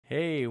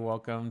Hey,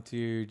 welcome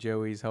to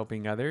Joey's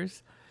Helping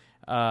Others.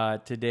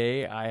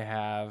 Today I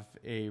have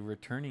a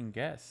returning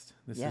guest.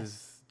 This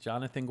is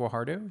Jonathan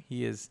Guajardo.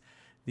 He is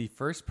the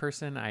first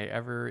person I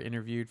ever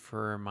interviewed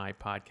for my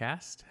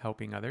podcast,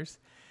 Helping Others.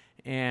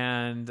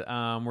 And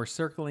we're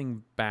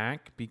circling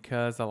back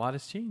because a lot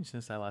has changed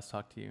since I last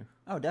talked to you.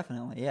 Oh,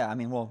 definitely. Yeah. I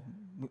mean, well,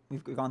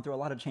 we've gone through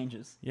a lot of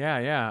changes.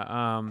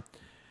 Yeah.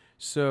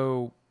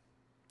 So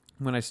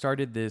when I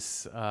started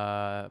this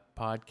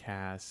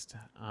podcast,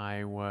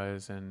 I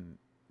was an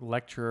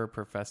lecturer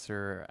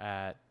professor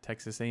at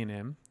Texas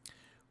A&M,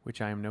 which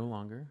I am no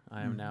longer.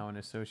 I am now an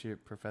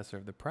associate professor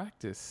of the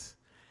practice.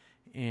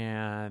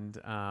 And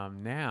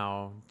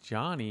now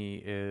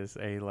Johnny is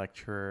a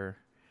lecturer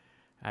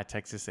at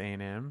Texas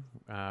A&M.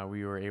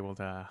 We were able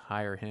to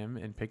hire him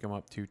and pick him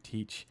up to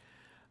teach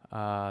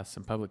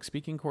some public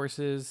speaking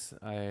courses,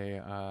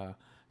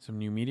 some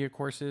new media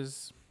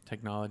courses,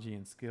 technology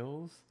and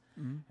skills.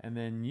 Mm-hmm. And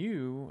then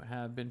you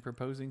have been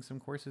proposing some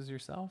courses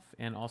yourself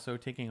and also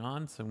taking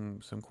on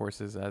some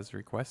courses as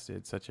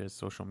requested, such as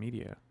social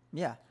media.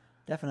 Yeah,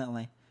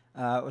 definitely.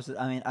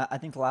 I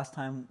think the last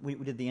time we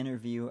did the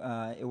interview,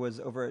 it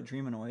was over at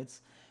Dreamonoids,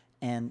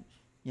 and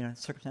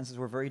circumstances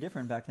were very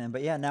different back then.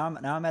 But yeah, now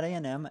I'm at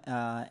A&M,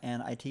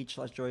 and I teach,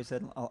 like Joy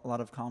said, a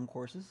lot of comm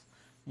courses,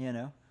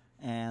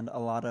 and a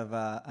lot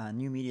of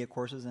new media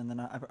courses. And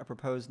then I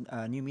proposed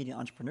new media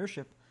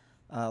entrepreneurship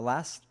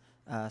last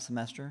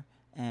semester.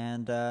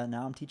 And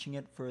now I'm teaching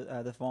it for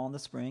the fall and the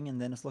spring, and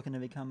then it's looking to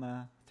become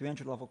a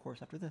 300 level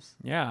course after this.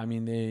 Yeah, I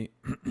mean,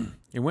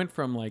 it went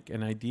from like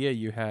an idea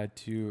you had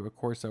to a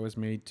course that was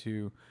made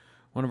to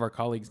one of our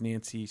colleagues,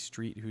 Nancy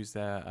Street, who's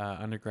the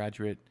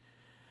undergraduate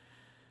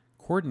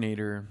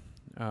coordinator,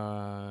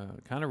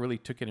 kind of really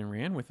took it and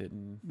ran with it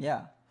and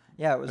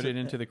put it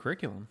into the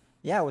curriculum.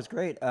 Yeah, it was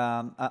great.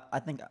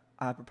 I think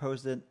I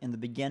proposed it in the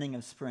beginning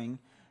of spring,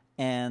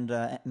 and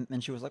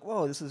she was like,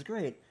 "Whoa, this is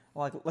great.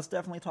 Like, let's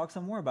definitely talk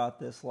some more about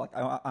this. Like,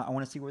 I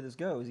want to see where this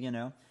goes,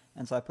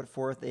 And so I put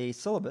forth a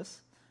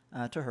syllabus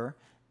to her,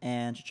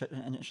 and she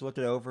looked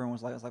it over and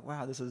was like,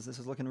 wow, this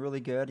is looking really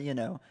good,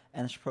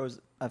 And she proposed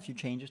a few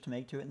changes to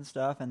make to it and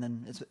stuff, and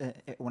then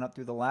it went up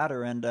through the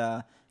ladder and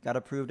got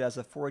approved as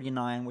a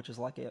 489, which is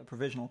like a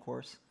provisional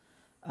course.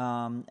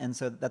 And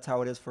so that's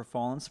how it is for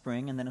fall and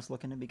spring, and then it's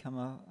looking to become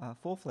a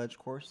full-fledged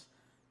course.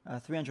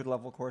 300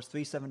 level course,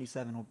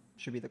 377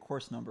 should be the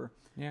course number.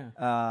 Yeah.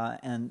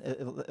 And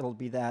it'll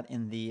be that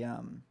in the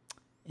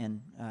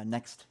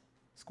next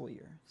school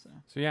year.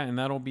 So yeah, and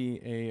that'll be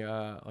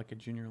a like a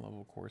junior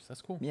level course. That's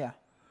cool. Yeah.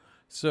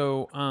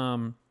 So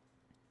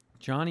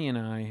Johnny and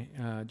I,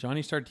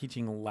 Johnny started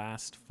teaching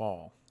last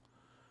fall.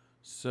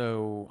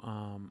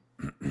 So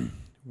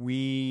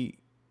we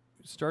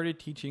started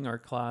teaching our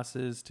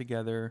classes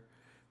together.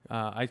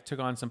 I took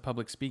on some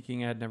public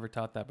speaking. I had never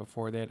taught that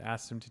before. They had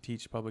asked him to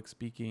teach public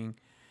speaking.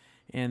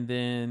 And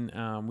then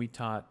we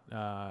taught,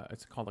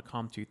 it's called a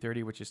COM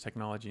 230, which is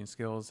technology and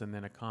skills, and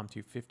then a COM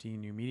 250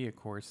 new media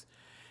course.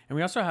 And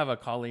we also have a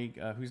colleague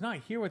who's not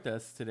here with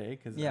us today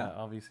because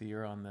obviously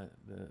you're on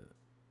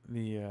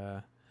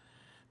the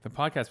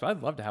podcast, but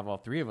I'd love to have all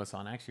three of us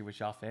on, actually, with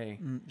Jaffe.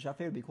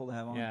 Jaffe would be cool to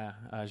have on. Yeah,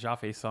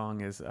 Jaffe Song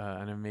is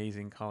an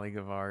amazing colleague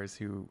of ours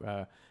who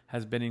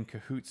has been in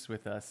cahoots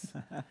with us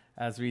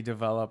as we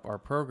develop our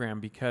program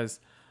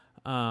because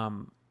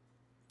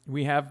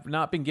we have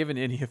not been given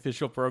any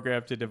official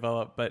program to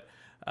develop, but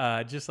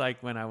just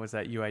like when I was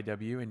at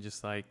UIW and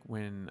just like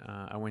when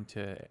I went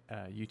to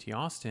UT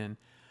Austin,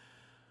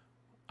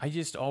 I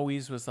just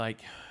always was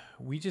like,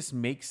 we just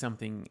make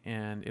something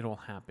and it'll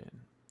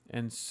happen.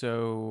 And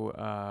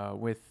so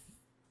with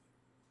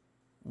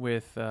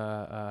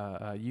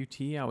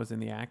UT, I was in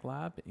the ACT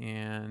lab,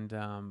 and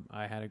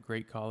I had a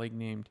great colleague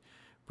named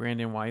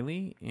Brandon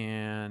Wiley,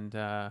 and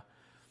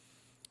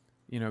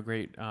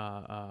great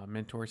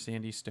mentor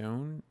Sandy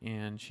Stone,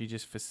 and she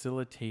just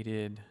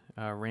facilitated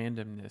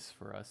randomness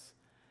for us.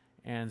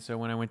 And so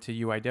when I went to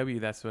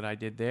UIW, that's what I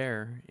did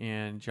there,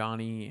 and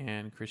Johnny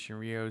and Christian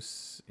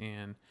Rios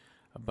and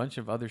a bunch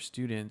of other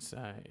students,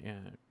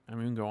 and I mean,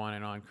 we can go on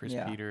and on. Chris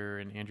Peter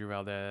and Andrew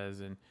Valdez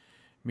and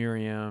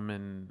Miriam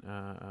and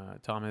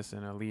Thomas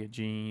and Aaliyah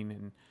Jean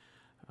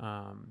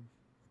and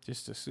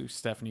just a slew,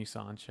 Stephanie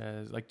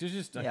Sanchez. Like there's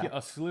just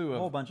a slew of a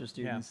whole bunch of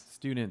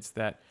students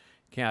that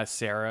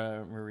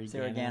Sarah Marie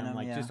Gannon,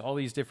 just all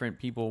these different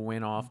people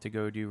went off to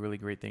go do really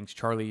great things.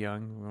 Charlie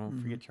Young, we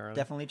won't forget Charlie.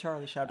 Definitely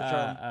Charlie. Shout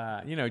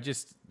out to Charlie.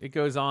 Just it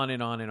goes on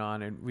and on and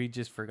on, and we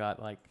just forgot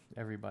like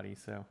everybody.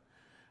 So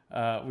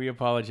we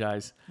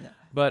apologize. Yeah.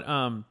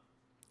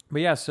 But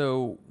yeah,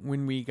 so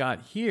when we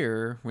got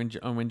here,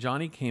 when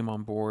Johnny came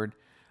on board,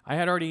 I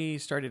had already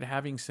started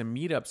having some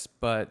meetups,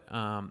 but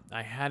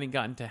I hadn't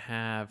gotten to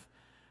have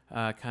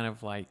kind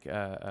of like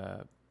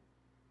a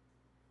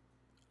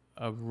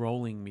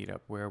rolling meetup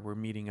where we're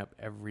meeting up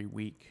every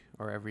week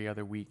or every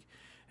other week.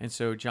 And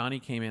so Johnny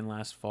came in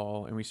last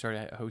fall, and we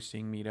started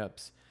hosting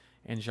meetups,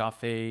 and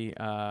Jaffe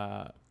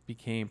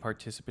became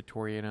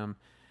participatory in them.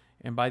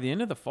 And by the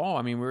end of the fall,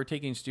 I mean, we were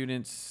taking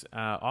students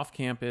off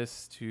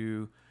campus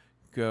to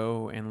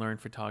go and learn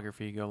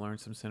photography, go learn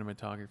some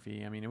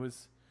cinematography. I mean, it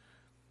was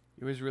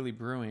really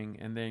brewing.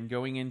 And then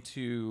going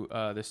into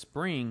the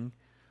spring,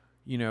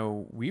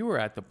 we were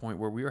at the point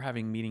where we were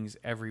having meetings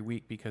every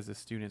week because the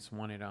students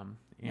wanted them.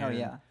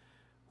 And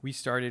we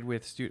started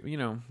with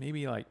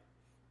maybe like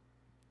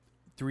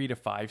 3 to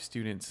 5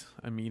 students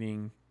a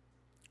meeting.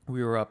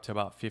 We were up to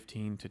about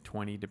 15 to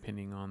 20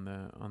 depending on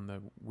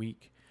the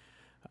week.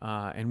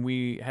 And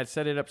we had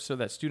set it up so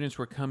that students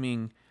were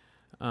coming,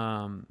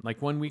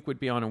 like one week would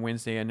be on a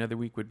Wednesday, another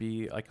week would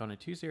be like on a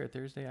Tuesday or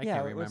Thursday. I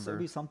can't remember. It would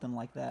be something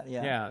like that.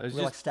 Yeah. Yeah. We'd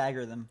like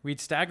stagger them. We'd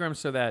stagger them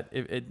so that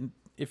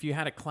if you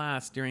had a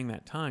class during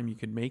that time, you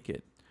could make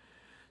it.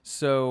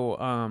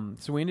 So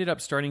we ended up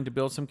starting to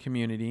build some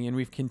community, and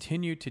we've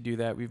continued to do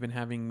that. We've been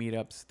having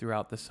meetups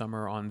throughout the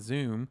summer on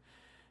Zoom.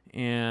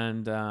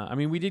 And I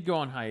mean, we did go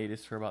on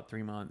hiatus for about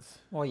 3 months.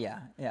 Well, yeah.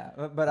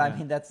 But I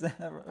mean, that's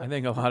I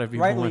think a lot of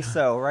people rightly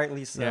so.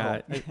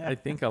 Yeah, I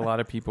think a lot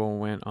of people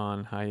went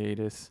on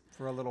hiatus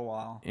for a little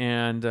while.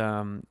 And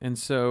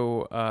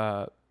so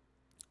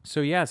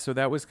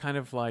that was kind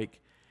of like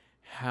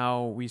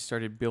how we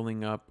started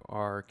building up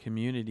our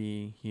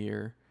community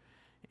here.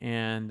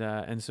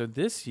 And so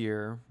this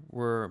year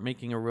we're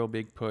making a real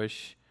big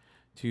push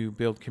to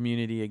build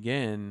community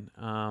again,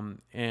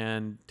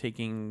 and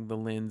taking the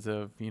lens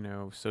of,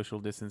 social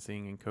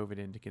distancing and COVID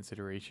into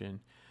consideration,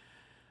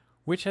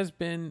 which has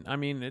been,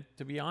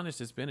 to be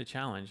honest, it's been a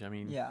challenge.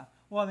 Yeah.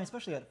 Well,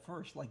 especially at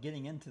first, like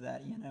getting into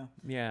that,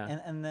 Yeah.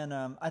 And then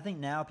I think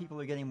now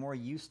people are getting more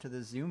used to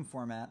the Zoom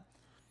format.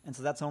 And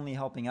so that's only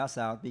helping us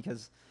out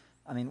because,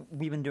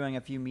 we've been doing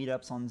a few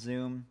meetups on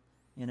Zoom.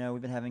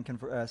 We've been having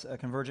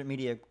Convergent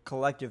Media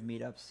collective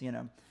meetups,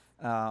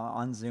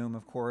 on Zoom,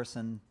 of course,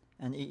 and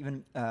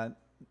even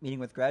meeting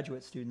with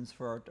graduate students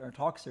for our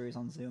talk series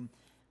on Zoom.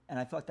 And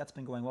I feel like that's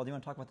been going well. Do you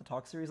want to talk about the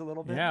talk series a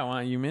little bit? Yeah,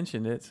 well, you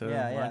mentioned it, so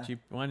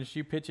why don't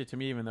you pitch it to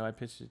me even though I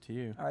pitched it to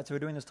you? All right, so we're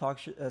doing this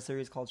talk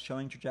series called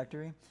Showing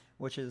Trajectory,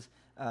 which is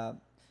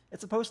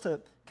it's supposed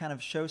to kind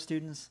of show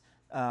students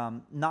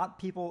not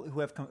people who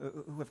have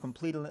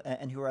completed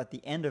and who are at the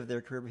end of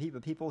their career,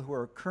 but people who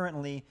are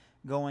currently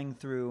going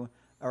through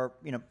or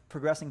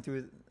progressing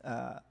through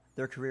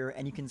their career,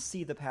 and you can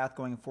see the path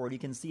going forward. You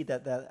can see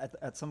that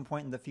at some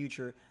point in the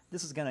future,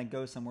 this is going to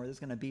go somewhere. This is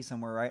going to be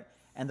somewhere, right?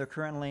 And they're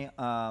currently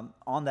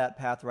on that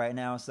path right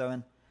now.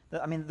 So,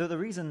 the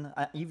reason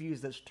you've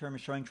used this term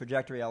showing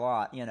trajectory a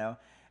lot,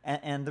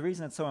 and the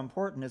reason it's so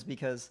important is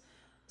because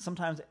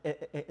sometimes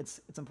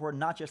it's important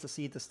not just to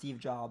see the Steve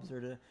Jobs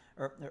or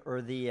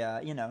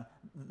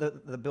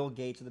the Bill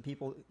Gates or the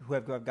people who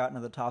have gotten to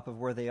the top of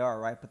where they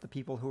are, right? But the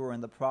people who are in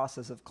the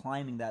process of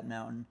climbing that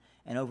mountain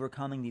and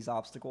overcoming these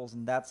obstacles,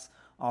 and that's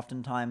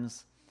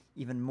oftentimes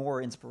even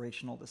more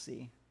inspirational to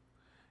see.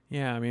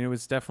 Yeah, it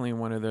was definitely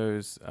one of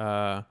those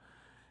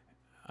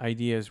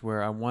ideas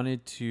where I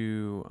wanted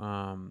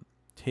to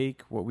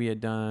take what we had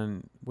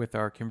done with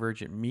our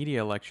Convergent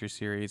Media lecture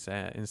series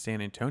in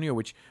San Antonio,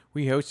 which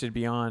we hosted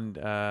beyond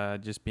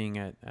just being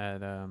at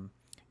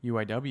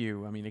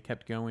UIW. It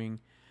kept going.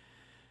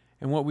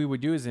 And what we would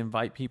do is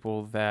invite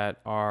people that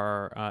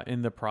are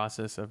in the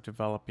process of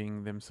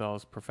developing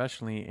themselves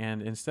professionally.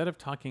 And instead of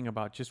talking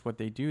about just what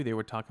they do, they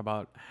would talk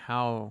about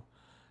how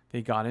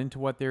they got into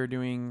what they're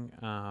doing,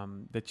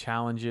 the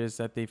challenges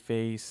that they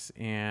face,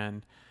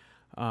 and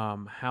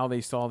how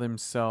they saw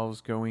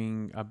themselves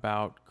going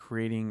about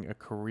creating a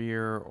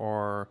career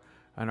or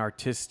an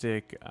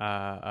artistic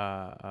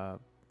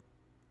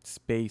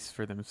space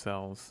for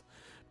themselves.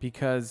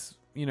 Because,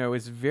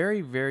 it's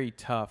very, very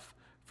tough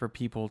for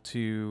people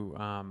to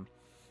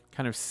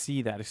kind of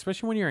see that,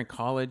 especially when you're in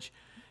college.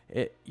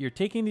 You're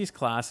taking these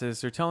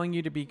classes, they're telling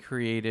you to be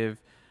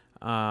creative,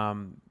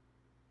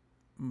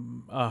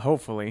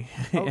 hopefully.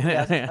 Oh,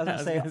 yeah, I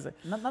was going to say,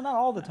 not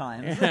all the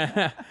time.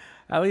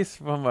 At least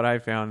from what I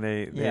found,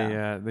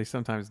 they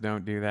sometimes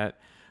don't do that.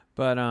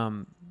 But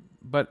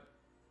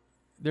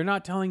they're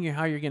not telling you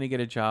how you're going to get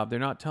a job. They're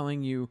not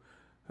telling you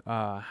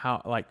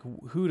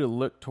who to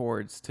look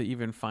towards to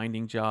even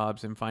finding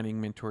jobs and finding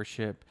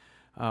mentorship.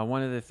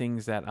 One of the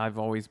things that I've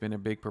always been a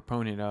big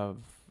proponent of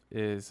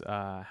is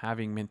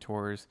having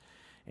mentors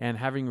and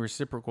having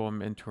reciprocal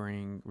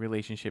mentoring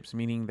relationships,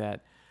 meaning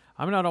that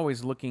I'm not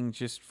always looking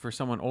just for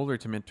someone older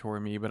to mentor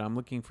me, but I'm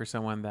looking for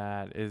someone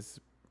that is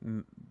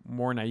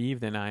more naive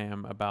than I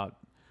am about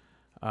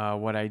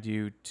what I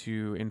do,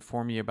 to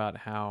inform me about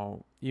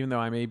how, even though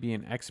I may be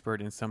an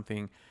expert in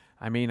something,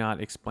 I may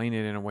not explain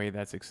it in a way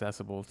that's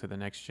accessible to the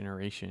next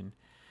generation.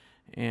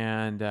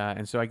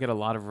 And so I get a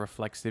lot of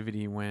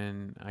reflexivity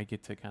when I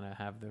get to kind of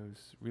have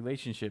those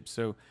relationships.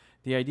 So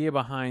the idea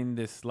behind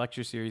this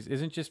lecture series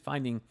isn't just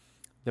finding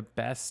the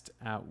best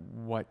at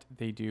what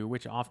they do,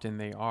 which often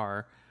they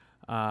are.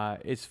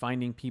 It's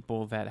finding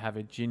people that have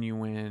a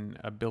genuine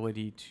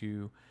ability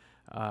to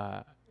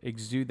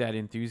exude that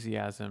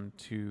enthusiasm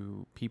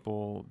to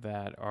people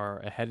that are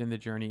ahead in the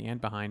journey and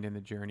behind in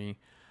the journey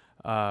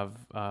of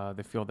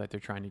the field that they're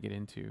trying to get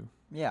into.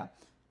 Yeah,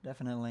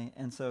 definitely.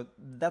 And so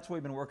that's what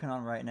we've been working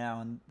on right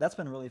now, and that's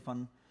been really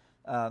fun.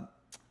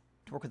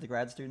 work with the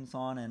grad students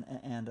on,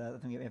 and I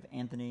think we have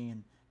Anthony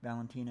and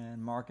Valentina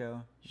and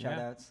Marco. Shout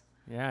outs.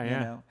 Yeah, You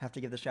know, have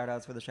to give the shout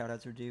outs where the shout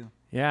outs are due.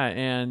 Yeah,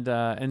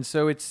 and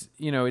so it's,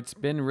 you know, it's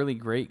been really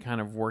great kind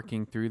of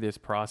working through this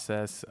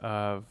process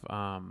of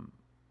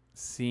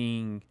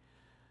seeing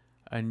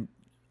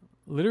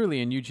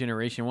literally a new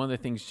generation. One of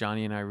the things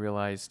Johnny and I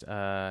realized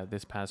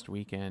this past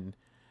weekend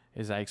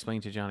is I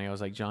explained to Johnny, I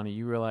was like, Johnny,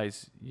 you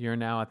realize you're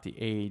now at the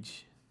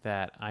age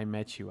that I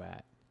met you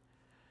at.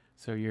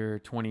 So you're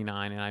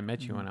 29 and I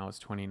met you when I was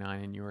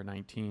 29 and you were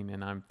 19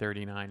 and I'm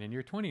 39 and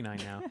you're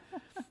 29 now.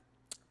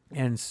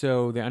 And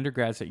so the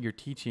undergrads that you're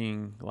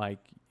teaching, like,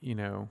 you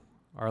know,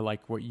 are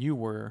like what you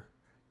were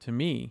to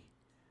me.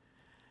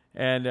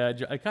 And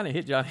I kind of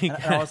hit Johnny.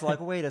 And I was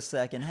like, wait a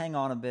second, hang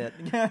on a bit.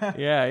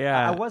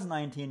 Yeah. I was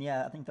 19,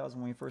 I think that was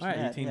when we first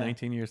met. 18,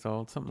 19 years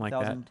old, something like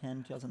that.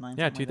 2010, 2009.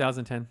 Yeah,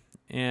 2010.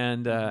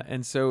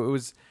 And so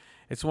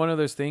it's one of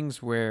those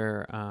things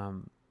where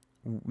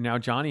now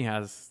Johnny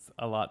has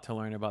a lot to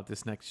learn about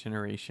this next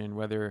generation,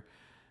 whether,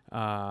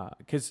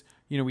 because,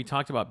 you know, we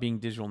talked about being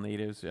digital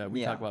natives.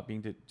 We talk about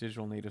being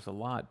digital natives a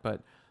lot,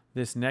 but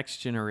this next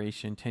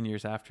generation, 10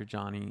 years after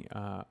Johnny,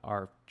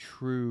 are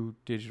true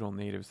digital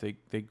natives.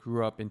 They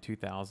grew up in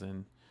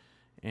 2000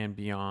 and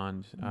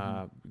beyond.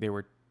 They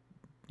were,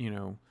 you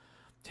know,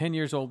 10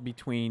 years old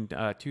between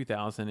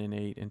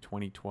 2008 and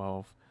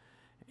 2012.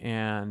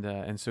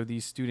 And so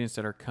these students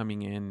that are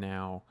coming in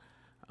now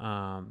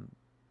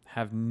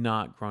have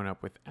not grown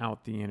up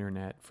without the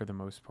internet for the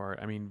most part.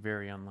 I mean,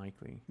 very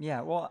unlikely.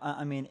 Yeah, well,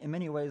 I mean, in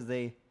many ways,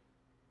 they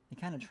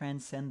kind of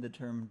transcend the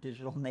term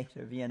digital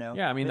native, you know?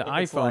 Yeah, I mean, the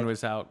iPhone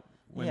was out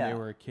when they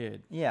were a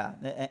kid. Yeah,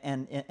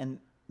 and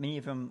many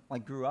of them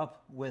like grew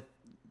up with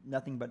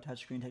nothing but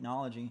touchscreen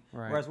technology,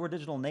 whereas we're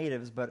digital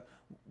natives, but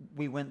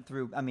we went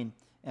through, I mean,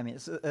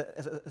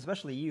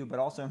 especially you, but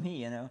also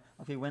me, you know,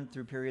 like we went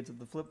through periods of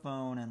the flip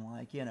phone and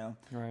like, you know,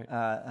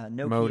 Nokias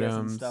modems,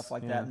 and stuff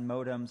like that, and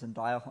modems and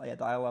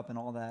dial up and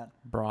all that.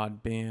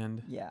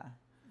 Broadband. Yeah,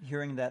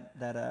 hearing that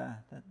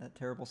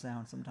terrible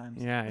sound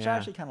sometimes. Yeah, which I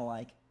actually kind of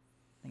like.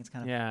 I think it's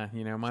kind of. Yeah,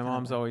 you know, my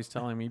mom's always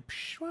telling me,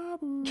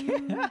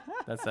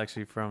 that's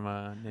actually from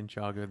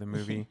Ninjago, the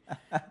movie,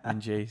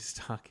 and Jay's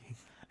talking.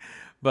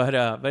 But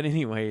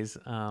anyways,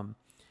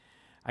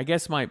 I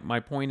guess my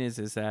point is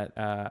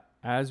that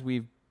as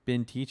we've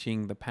been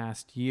teaching the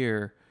past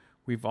year,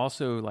 we've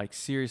also like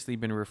seriously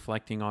been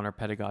reflecting on our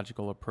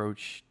pedagogical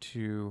approach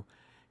to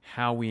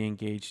how we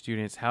engage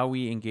students, how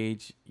we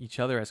engage each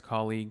other as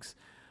colleagues,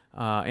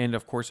 and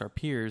of course our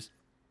peers,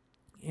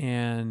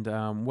 and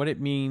what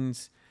it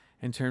means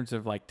in terms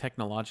of like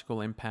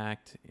technological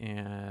impact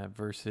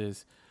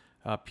versus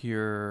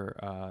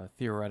pure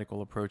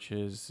theoretical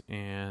approaches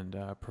and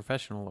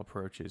professional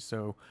approaches.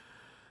 So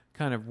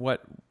kind of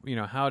what, you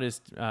know, how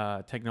does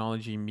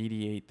technology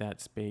mediate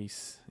that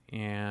space,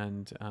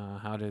 and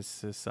how does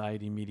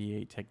society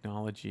mediate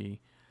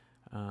technology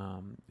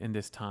in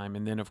this time?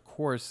 And then of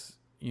course,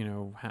 you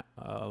know,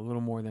 a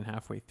little more than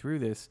halfway through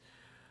this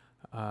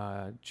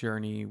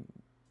journey,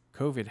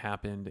 COVID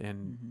happened,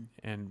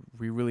 and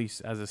we really,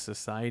 as a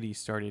society,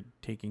 started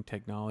taking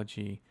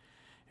technology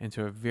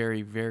into a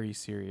very, very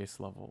serious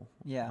level.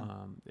 Yeah.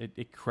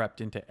 It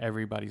crept into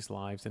everybody's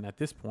lives, and at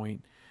this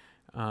point,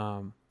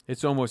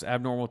 it's almost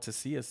abnormal to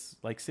see us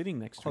like sitting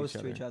next close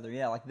to each other.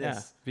 Yeah, like this.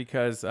 Yeah,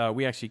 because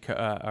we actually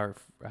are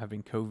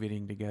having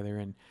COVIDing together,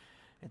 and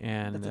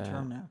that's a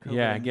term now. COVID.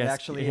 Yeah, I guess it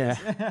actually is.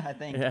 I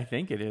think. Yeah, I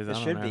think it is. It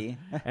should be.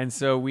 And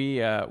so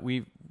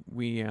we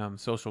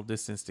social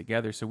distance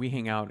together, so we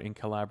hang out and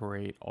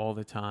collaborate all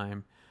the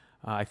time.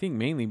 I think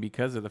mainly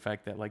because of the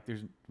fact that like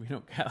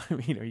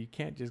you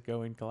can't just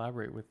go and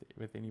collaborate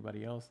with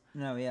anybody else.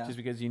 No, yeah. Just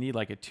because you need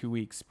like a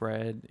 2-week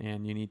spread,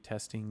 and you need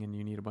testing, and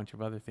you need a bunch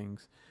of other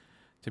things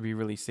to be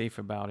really safe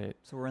about it.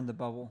 So we're in the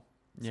bubble,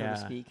 so to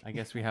speak. I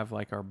guess we have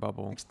like our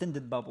bubble.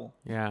 Extended bubble.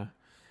 Yeah.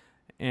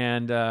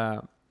 And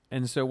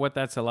so what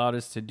that's allowed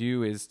us to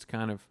do is to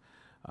kind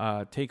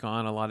of take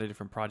on a lot of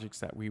different projects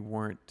that we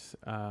weren't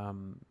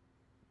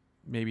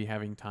maybe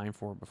having time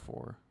for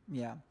before.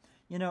 Yeah.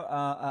 You know,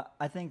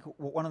 I think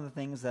one of the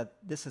things that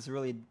this has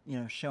really, you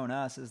know, shown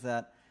us is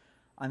that,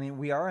 I mean,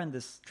 we are in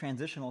this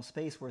transitional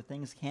space where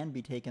things can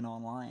be taken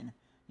online,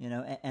 you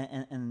know,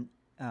 and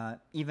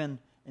even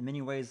in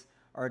many ways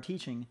our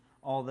teaching,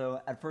 although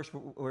at first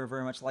we're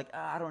very much like,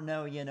 I don't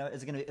know, you know,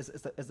 is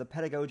the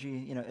pedagogy,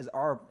 you know, is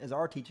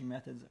our teaching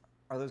methods,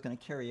 are those going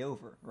to carry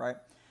over, right?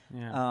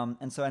 Yeah.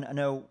 And so I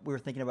know we were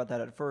thinking about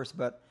that at first,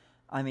 but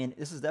I mean,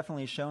 this has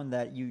definitely shown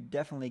that you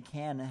definitely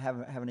can have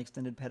an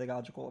extended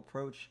pedagogical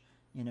approach,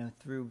 you know,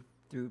 through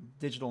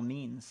digital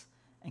means,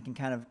 and can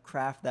kind of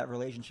craft that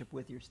relationship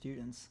with your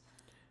students.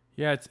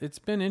 Yeah, it's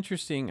been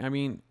interesting. I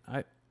mean,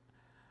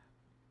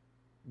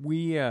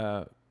 we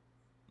do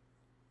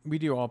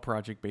all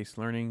project-based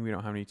learning. We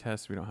don't have any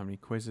tests. We don't have any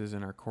quizzes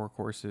in our core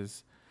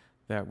courses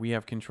that we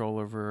have control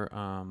over.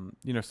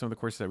 You know, some of the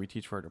courses that we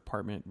teach for our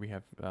department, we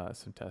have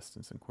some tests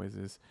and some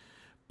quizzes.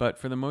 But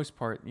for the most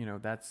part, you know,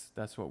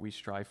 that's what we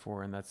strive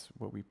for, and that's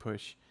what we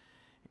push.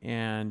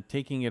 and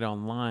taking it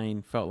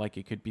online felt like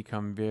it could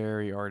become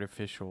very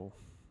artificial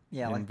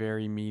Yeah, and like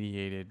very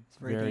mediated it's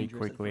very very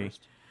dangerous at quickly.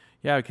 first.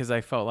 Yeah, because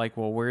I felt like,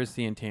 well, where's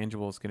the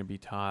intangibles going to be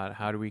taught?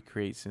 How do we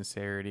create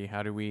sincerity?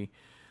 How do we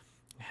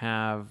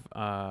have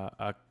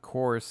a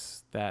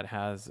course that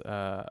has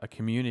a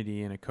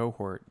community and a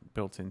cohort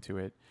built into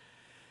it?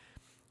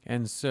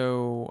 And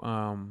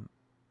so,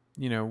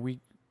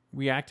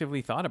 we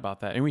actively thought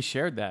about that, and we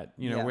shared that,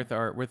 Yeah.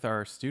 with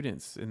our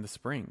students in the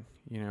spring.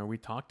 We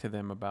talked to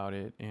them about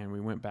it, and we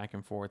went back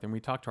and forth, and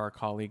we talked to our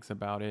colleagues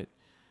about it.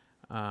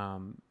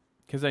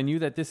 Because I knew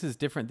that this is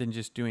different than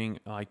just doing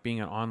like being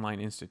an online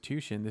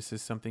institution. This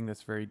is something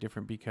that's very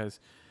different because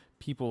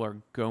people are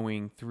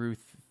going through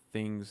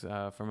things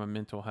from a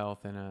mental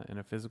health and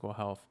a physical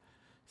health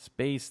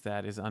space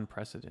that is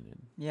unprecedented.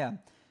 Yeah.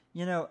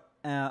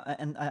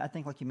 And I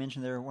think, like you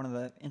mentioned there, one of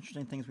the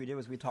interesting things we did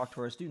was we talked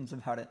to our students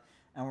about it.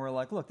 And we're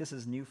like, look, this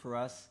is new for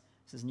us.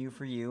 This is new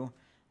for you.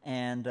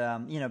 And,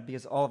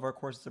 because all of our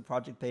courses are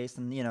project-based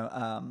and,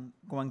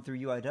 going through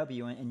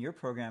UIW and your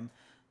program,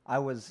 I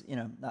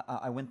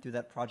went through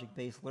that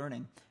project-based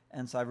learning.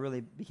 And so I really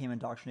became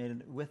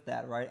indoctrinated with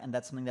that, right? And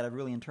that's something that I've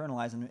really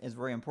internalized and is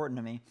very important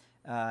to me.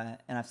 And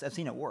I've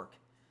seen it work,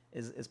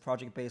 is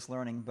project-based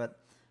learning. But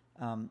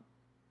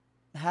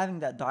having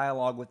that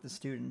dialogue with the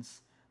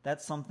students,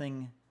 that's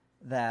something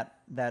that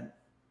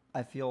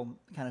I feel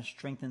kind of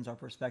strengthens our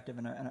perspective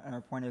and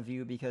our point of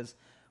view, because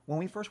when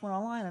we first went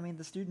online, I mean,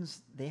 the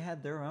students, they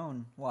had their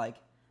own like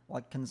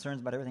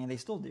concerns about everything, and they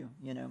still do,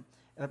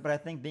 But I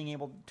think being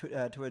able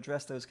to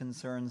address those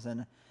concerns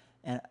and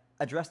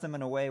address them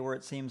in a way where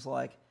it seems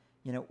like,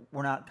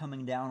 we're not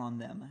coming down on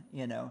them,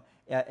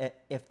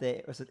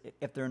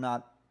 if they're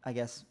not, I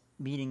guess,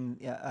 meeting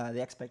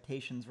the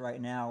expectations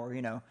right now, or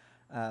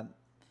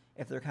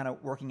if they're kind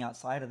of working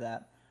outside of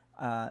that,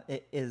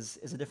 it is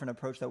a different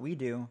approach that we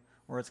do,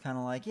 where it's kind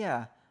of like,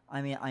 yeah,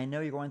 I mean, I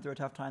know you're going through a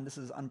tough time. This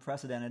is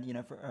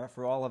unprecedented,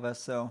 for all of us.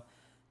 So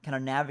kind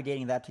of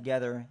navigating that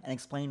together and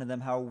explaining to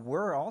them how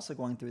we're also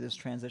going through this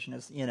transition,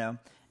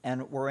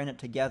 and we're in it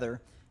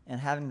together,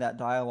 and having that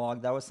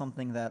dialogue, that was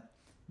something that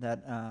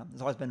has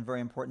always been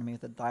very important to me,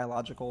 with the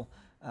dialogical,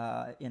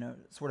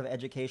 sort of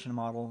education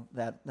model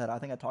that I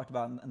think I talked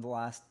about in the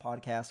last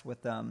podcast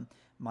with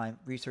my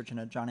research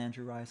into John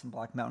Andrew Rice and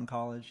Black Mountain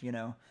College.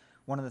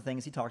 One of the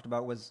things he talked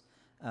about was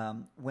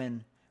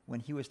when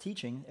he was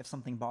teaching, if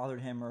something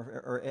bothered him,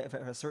 or if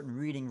a certain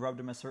reading rubbed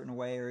him a certain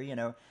way, or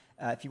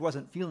if he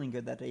wasn't feeling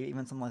good that day,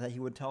 even something like that, he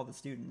would tell the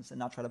students and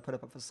not try to put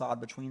up a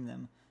facade between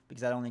them,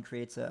 because that only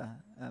creates a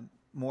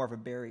more of a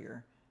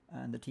barrier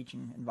in the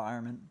teaching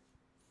environment.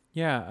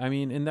 Yeah, I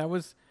mean, and that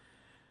was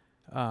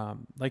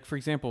like, for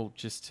example,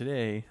 just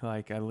today,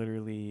 like I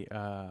literally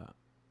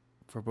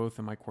for both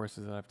of my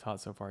courses that I've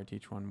taught so far, I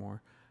teach one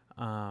more.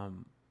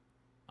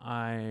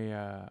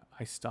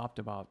 I stopped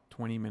about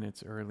 20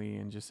 minutes early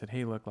and just said,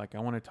 hey, look, like I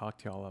want to talk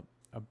to y'all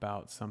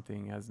about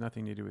something. It has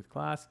nothing to do with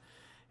class.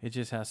 It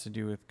just has to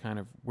do with kind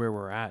of where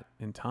we're at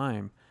in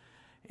time.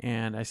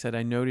 And I said,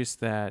 I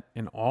noticed that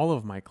in all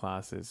of my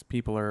classes,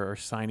 people are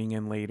signing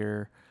in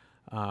later.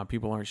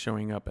 People aren't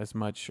showing up as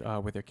much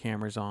with their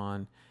cameras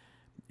on.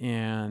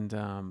 And,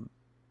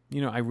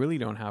 I really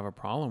don't have a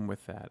problem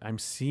with that. I'm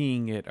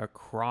seeing it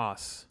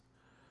across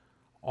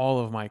all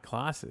of my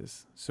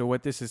classes. So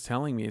what this is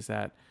telling me is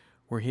that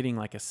we're hitting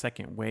like a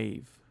second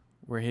wave.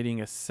 We're hitting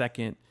a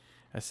second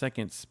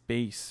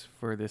space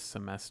for this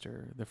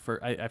semester.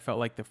 I felt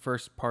like the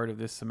first part of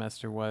this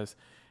semester was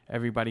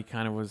everybody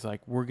kind of was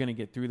like, we're going to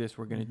get through this.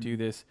 We're going to do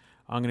this.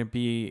 I'm going to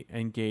be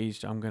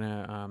engaged. I'm going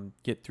to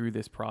get through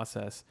this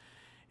process.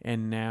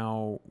 And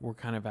now we're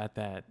kind of at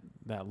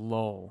that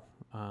lull.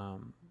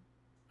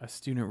 A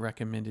student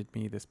recommended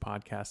me this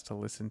podcast to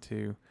listen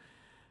to.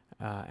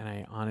 And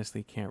I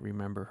honestly can't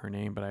remember her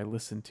name, but I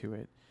listened to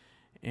it.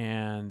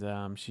 And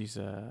she's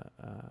a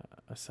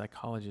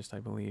psychologist,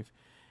 I believe.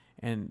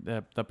 And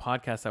the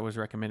podcast that was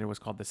recommended was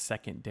called The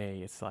Second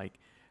Day. It's like,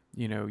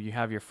 you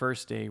have your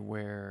first day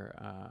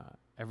where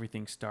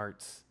everything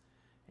starts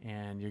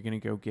and you're going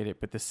to go get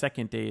it. But the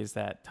second day is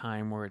that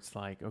time where it's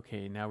like,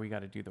 okay, now we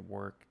got to do the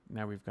work.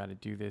 Now we've got to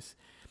do this.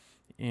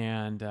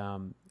 And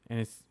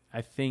it's,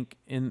 I think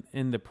in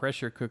the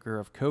pressure cooker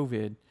of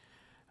COVID,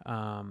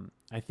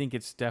 I think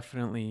it's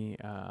definitely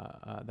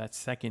that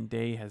second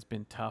day has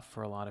been tough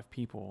for a lot of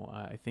people.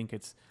 I think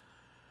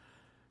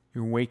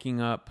you're waking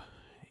up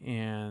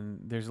and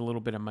there's a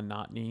little bit of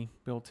monotony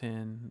built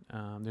in.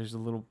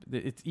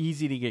 It's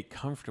easy to get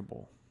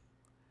comfortable.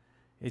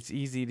 It's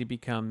easy to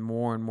become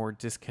more and more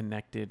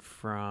disconnected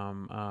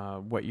from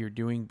what you're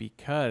doing,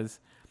 because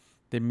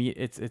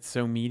it's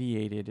so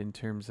mediated in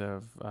terms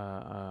of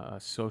a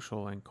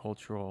social and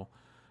cultural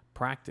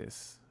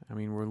practice. I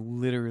mean, we're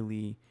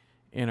literally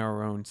in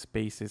our own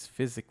spaces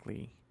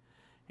physically,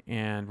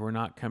 and we're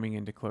not coming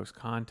into close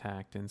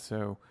contact. And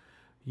so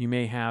you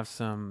may have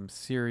some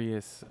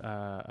serious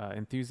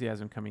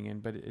enthusiasm coming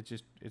in, but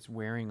it's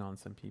wearing on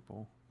some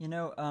people.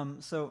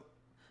 So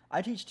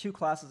I teach 2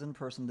 classes in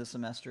person this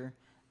semester,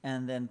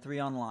 and then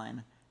 3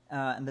 online.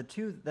 And the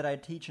 2 that I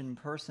teach in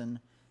person,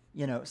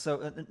 So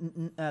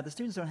the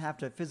students don't have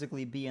to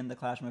physically be in the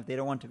classroom if they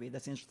don't want to be.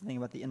 That's the interesting thing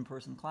about the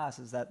in-person class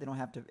is that they don't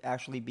have to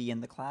actually be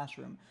in the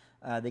classroom.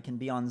 They can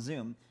be on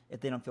Zoom if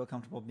they don't feel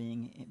comfortable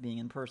being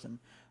in person.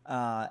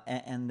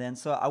 And then,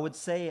 so I would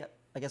say,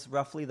 I guess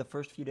roughly the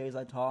first few days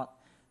I taught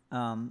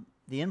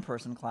the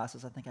in-person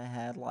classes, I think I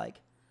had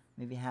like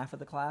maybe half of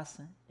the class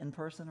in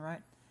person,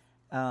 right?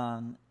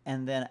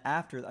 And then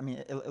after, I mean,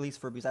 at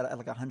least because I had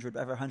like I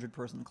have a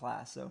 100-person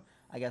class, so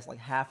I guess like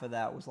half of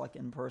that was like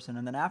in person,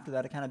 and then after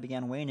that, it kind of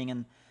began waning.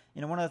 And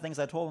one of the things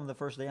I told them the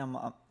first day,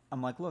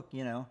 I'm like, look,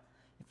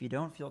 if you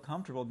don't feel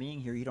comfortable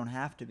being here, you don't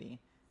have to be.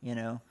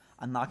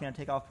 I'm not going to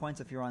take off points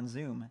if you're on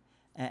Zoom,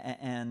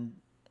 and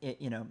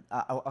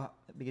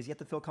because you have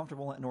to feel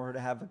comfortable in order to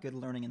have a good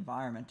learning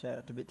environment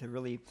to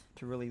really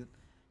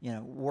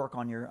work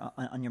on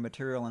your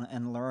material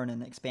and learn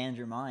and expand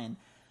your mind.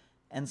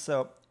 And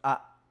so,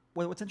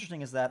 what's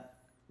interesting is that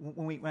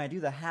when I do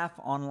the half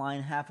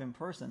online, half in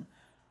person,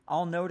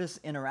 I'll notice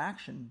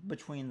interaction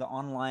between the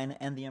online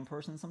and the in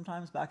person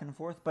sometimes back and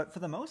forth. But for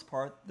the most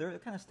part, they're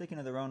kind of sticking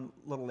to their own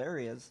little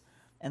areas.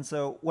 And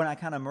so when I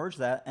kind of merge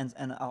that,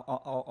 and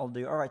I'll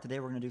do, all right, today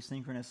we're going to do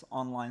synchronous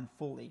online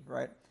fully,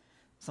 right?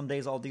 Some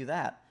days I'll do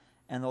that,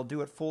 and they'll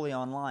do it fully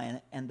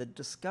online, and the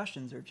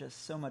discussions are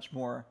just so much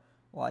more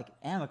like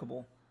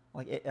amicable.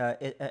 Like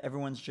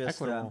everyone's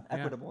just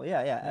equitable.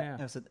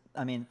 Yeah. So,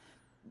 I mean,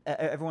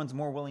 everyone's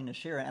more willing to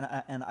share.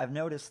 And I've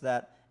noticed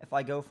that if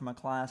I go from a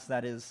class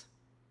that is,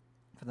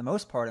 for the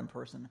most part, in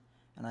person,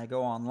 and I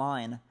go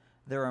online,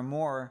 there are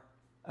more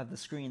of the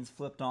screens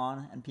flipped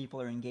on and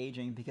people are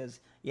engaging,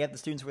 because you have the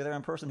students who are there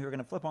in person who are going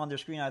to flip on their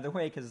screen either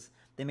way because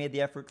they made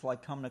the effort to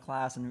like come to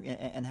class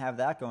and have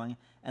that going.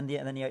 And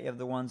then you have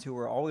the ones who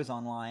are always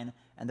online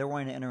and they're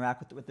wanting to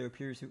interact with their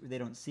peers who they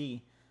don't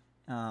see.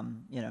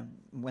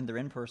 When they're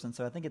in person.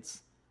 So I think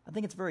it's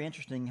very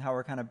interesting how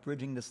we're kind of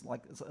bridging this,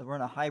 like we're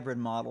in a hybrid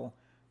model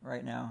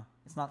right now.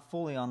 It's not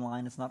fully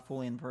online, it's not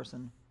fully in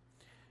person.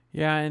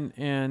 Yeah,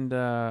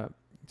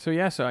 so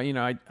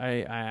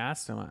I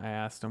asked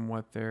them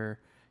what their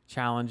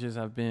challenges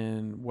have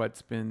been,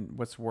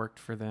 what's worked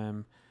for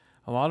them.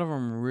 A lot of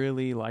them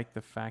really like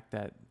the fact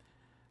that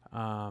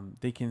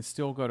they can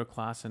still go to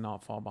class and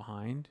not fall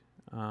behind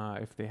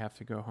if they have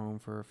to go home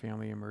for a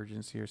family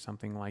emergency or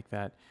something like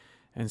that.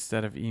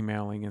 Instead of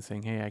emailing and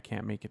saying, hey, I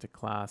can't make it to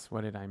class,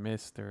 what did I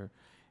miss? They're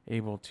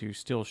able to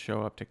still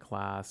show up to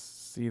class,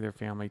 see their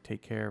family,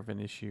 take care of an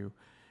issue,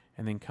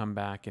 and then come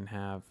back and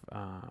have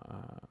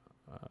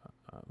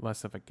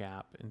less of a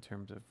gap in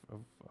terms of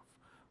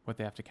what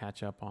they have to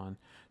catch up on.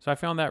 So I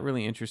found that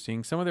really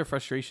interesting. Some of their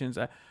frustrations,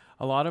 a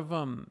lot of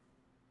them,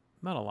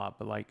 not a lot,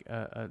 but like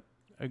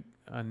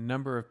a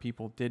number of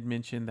people did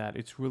mention that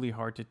it's really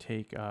hard to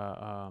take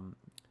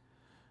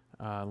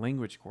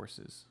language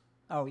courses.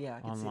 Oh yeah, I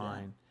can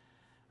online. See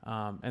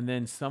that. And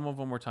then some of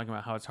them were talking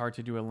about how it's hard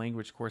to do a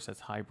language course that's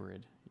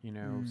hybrid,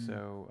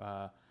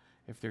 So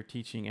if they're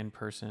teaching in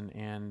person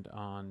and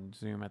on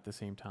Zoom at the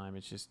same time,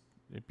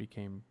 it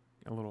became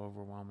a little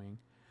overwhelming.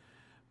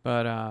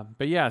 But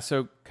yeah,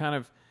 so kind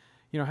of,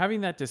 having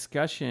that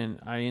discussion,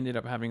 I ended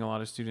up having a lot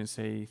of students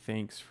say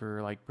thanks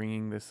for like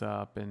bringing this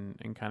up and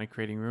kind of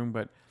creating room.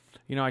 But,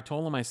 I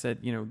told them, I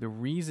said, the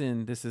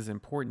reason this is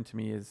important to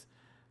me is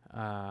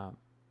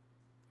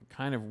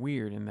kind of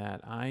weird in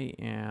that I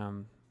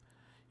am,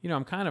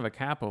 I'm kind of a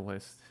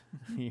capitalist,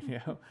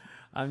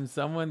 I'm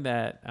someone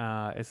that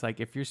it's like,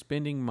 if you're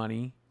spending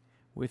money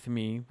with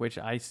me, which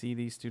I see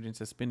these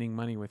students as spending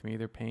money with me,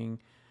 they're paying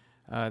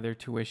their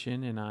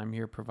tuition and I'm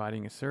here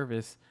providing a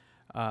service,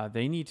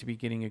 they need to be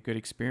getting a good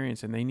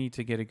experience and they need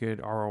to get a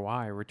good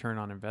ROI, return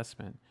on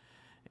investment.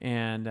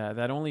 And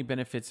that only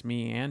benefits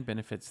me and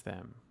benefits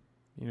them.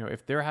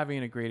 If they're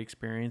having a great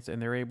experience and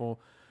they're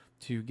able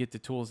to get the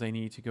tools they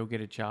need to go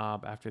get a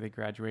job after they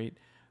graduate,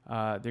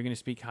 they're going to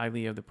speak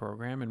highly of the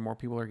program and more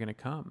people are going to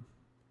come.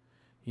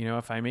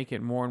 If I make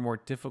it more and more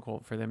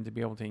difficult for them to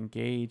be able to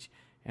engage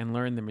and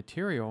learn the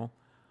material,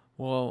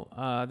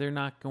 well, they're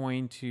not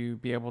going to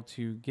be able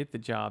to get the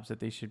jobs that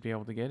they should be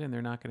able to get, and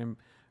they're not going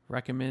to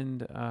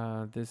recommend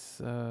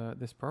this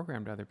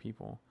program to other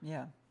people.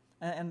 Yeah,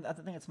 and I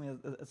think it's something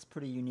that's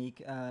pretty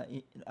unique.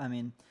 I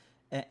mean,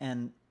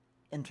 and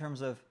in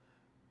terms of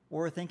what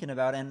we're thinking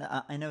about, and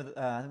I know that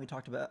I think we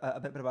talked about a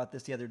bit about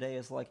this the other day.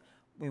 Is like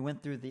we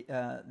went through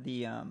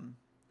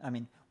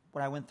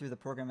when I went through the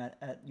program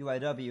at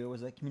UIW, it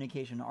was a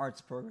communication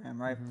arts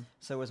program, right? Mm-hmm.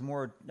 So it was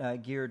more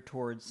geared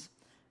towards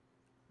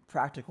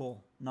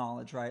practical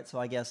knowledge, right? So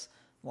I guess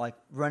like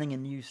running a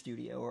news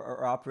studio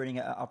or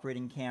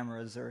operating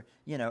cameras or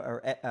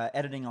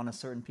editing on a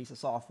certain piece of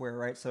software,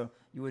 right? So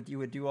you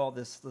would do all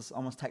this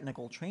almost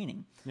technical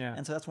training. Yeah.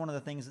 And so that's one of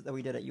the things that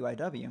we did at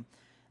UIW.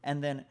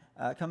 And then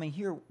coming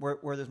here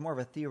where there's more of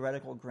a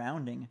theoretical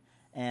grounding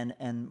and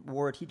what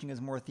we're teaching is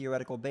more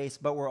theoretical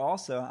based, but we're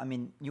also,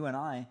 you and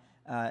I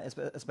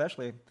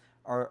especially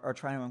are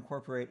trying to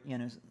incorporate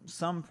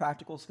some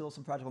practical skills,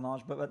 some practical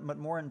knowledge, but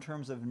more in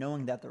terms of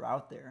knowing that they're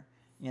out there,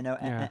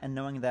 and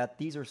knowing that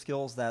these are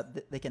skills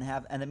that they can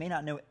have, and they may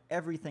not know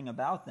everything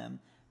about them,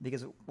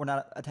 because we're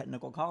not a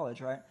technical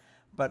college, right?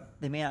 But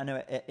they may not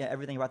know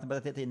everything about them,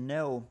 but they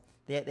know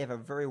they have a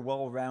very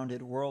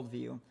well-rounded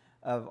worldview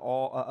of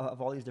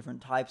all these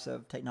different types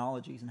of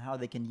technologies and how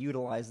they can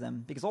utilize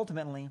them. Because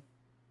ultimately,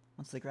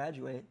 once they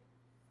graduate,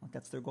 like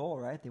that's their goal,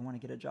 right? They want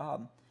to get a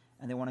job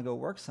and they want to go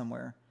work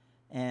somewhere.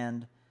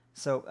 And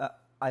so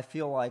I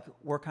feel like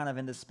we're kind of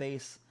in this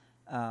space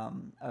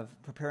of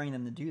preparing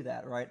them to do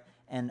that, right?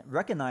 And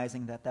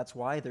recognizing that that's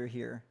why they're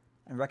here,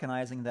 and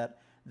recognizing that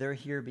they're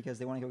here because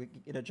they want to go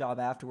get a job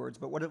afterwards.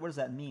 But what does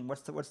that mean?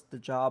 What's the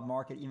job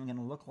market even going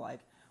to look like?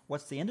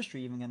 What's the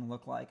industry even going to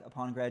look like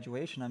upon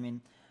graduation? I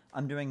mean,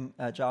 I'm doing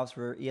jobs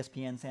for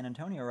ESPN San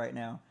Antonio right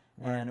now,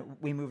 right. And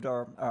we moved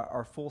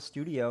our full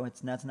studio.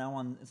 It's now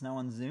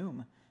on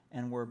Zoom,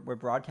 and we're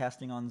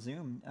broadcasting on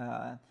Zoom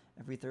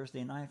every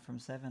Thursday night from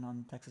 7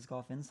 on Texas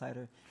Golf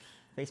Insider,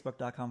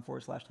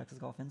 Facebook.com/Texas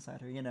Golf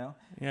Insider. You know,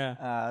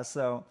 yeah.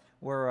 So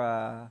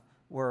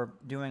we're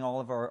doing all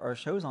of our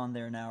shows on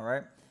there now,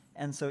 right?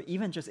 And so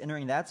even just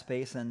entering that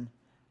space, and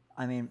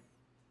I mean,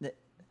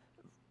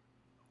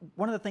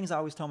 one of the things I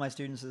always tell my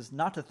students is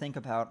not to think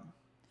about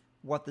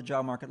what the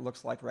job market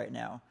looks like right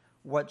now,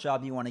 what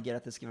job you want to get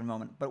at this given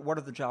moment, but what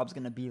are the jobs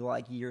going to be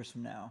like years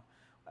from now,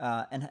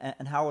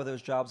 and how are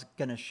those jobs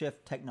going to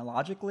shift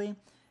technologically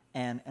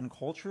and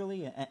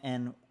culturally,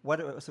 and what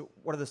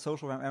are the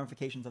social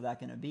ramifications of that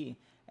going to be?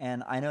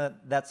 And I know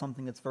that's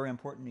something that's very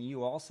important to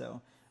you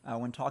also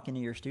when talking to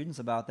your students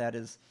about that,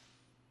 is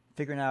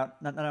figuring out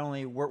not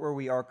only where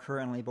we are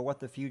currently, but what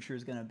the future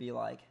is going to be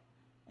like.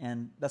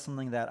 And that's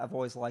something that I've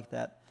always liked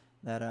that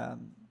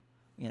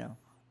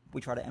we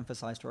try to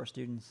emphasize to our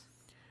students.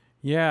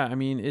 Yeah, I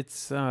mean,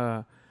 it's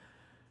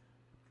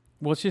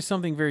it's just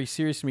something very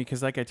serious to me,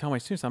 because like I tell my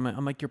students,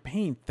 I'm like, you're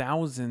paying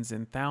thousands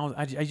and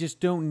thousands. I just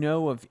don't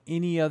know of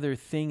any other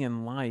thing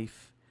in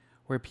life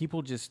where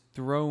people just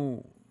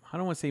throw, I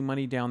don't want to say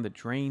money down the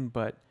drain,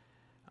 but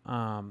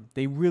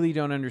they really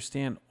don't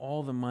understand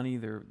all the money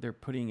they're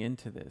putting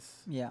into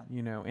this. Yeah.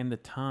 And the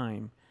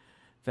time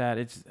that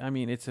to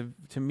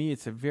me,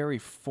 it's a very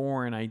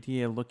foreign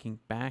idea looking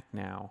back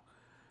now,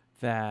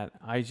 that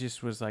I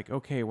just was like,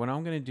 okay, what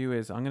I'm going to do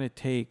is I'm going to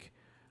take,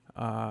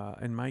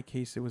 in my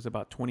case, it was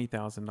about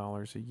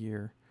 $20,000 a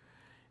year.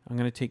 I'm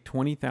going to take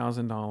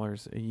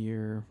 $20,000 a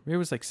year. It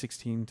was like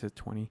 16 to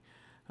 20.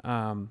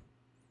 And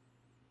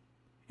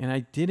I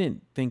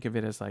didn't think of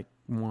it as like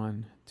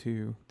 1,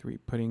 2, 3,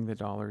 putting the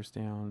dollars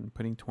down,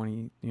 putting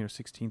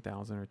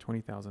 16,000 or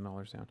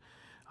 $20,000 down.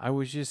 I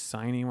was just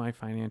signing my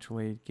financial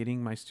aid,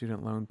 getting my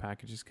student loan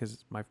packages,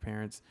 because my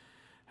parents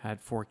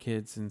had 4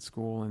 kids in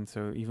school. And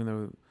so even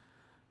though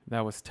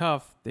that was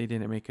tough, they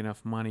didn't make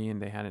enough money and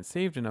they hadn't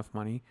saved enough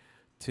money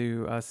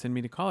to send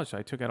me to college. So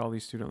I took out all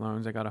these student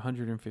loans. I got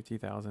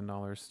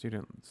 $150,000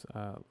 student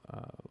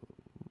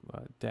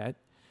debt.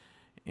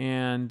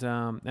 And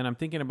I'm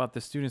thinking about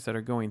the students that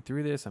are going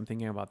through this. I'm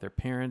thinking about their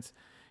parents.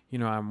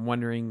 I'm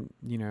wondering,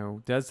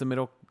 does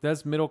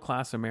middle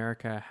class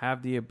America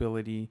have the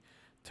ability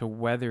to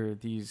weather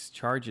these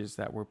charges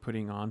that we're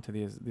putting onto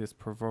this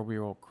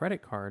proverbial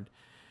credit card?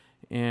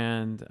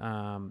 And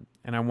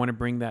I want to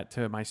bring that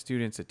to my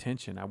students'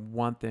 attention. I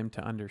want them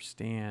to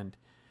understand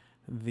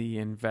the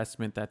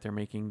investment that they're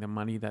making, the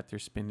money that they're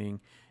spending,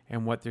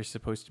 and what they're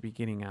supposed to be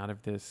getting out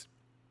of this.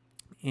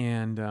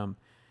 And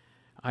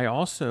I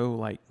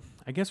also I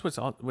guess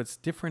what's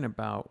different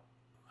about,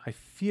 I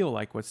feel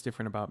like what's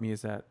different about me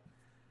is that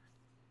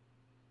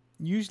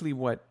usually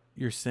what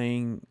you're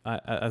saying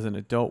as an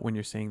adult when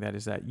you're saying that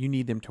is that you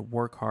need them to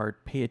work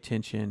hard, pay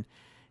attention,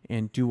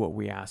 and do what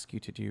we ask you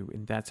to do,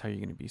 and that's how you're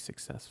going to be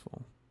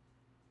successful.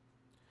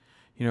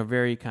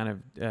 Very kind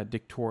of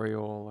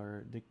dictatorial,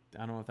 or I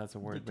don't know if that's a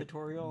word.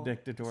 Dictatorial?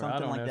 Dictatorial. Something I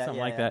don't like know, that. something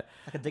Yeah, like yeah. that.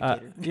 Like a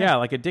dictator. Yeah,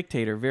 like a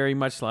dictator. Very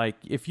much like,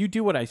 if you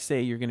do what I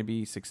say, you're going to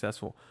be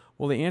successful.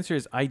 Well, the answer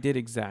is I did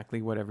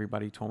exactly what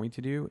everybody told me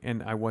to do,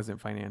 and I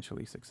wasn't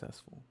financially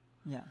successful.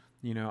 Yeah.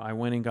 I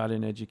went and got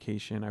an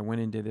education. I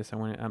went and did this.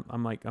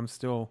 I'm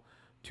still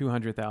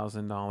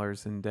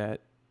 $200,000 in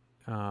debt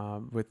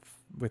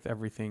with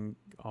everything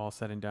all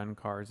said and done,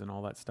 cars and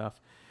all that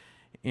stuff.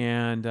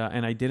 And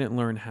I didn't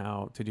learn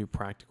how to do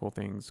practical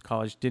things.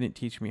 College didn't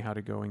teach me how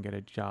to go and get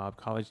a job.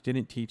 College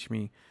didn't teach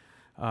me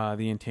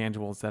the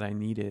intangibles that I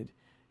needed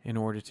in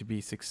order to be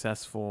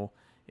successful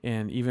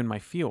in even my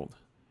field,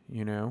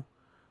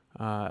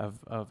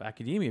 of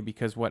academia.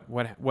 Because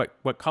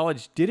what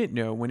college didn't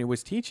know when it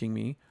was teaching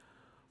me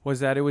was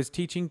that it was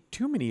teaching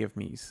too many of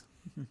me's,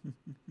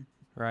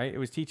 right? It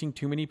was teaching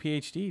too many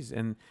PhDs,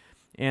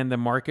 and the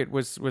market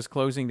was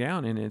closing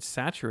down, and it's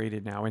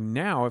saturated now. And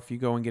now if you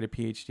go and get a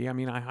PhD,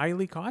 I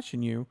highly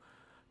caution you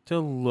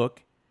to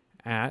look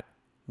at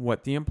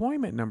what the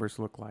employment numbers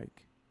look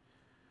like.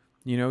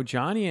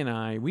 Johnny and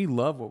I, we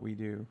love what we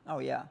do. Oh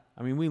yeah.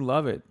 We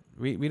love it.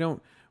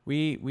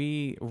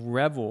 We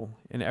revel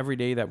in every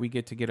day that we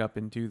get up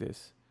and do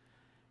this.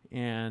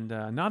 And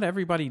not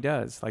everybody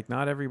does.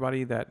 Not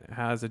everybody that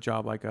has a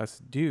job like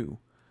us do.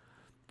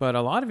 But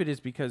a lot of it is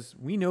because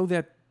we know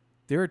that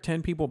there are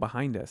 10 people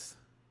behind us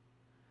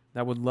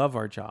that would love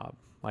our job,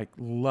 like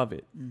love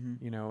it,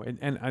 Mm-hmm. you know,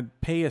 and I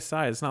pay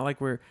aside. It's not like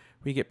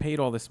we get paid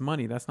all this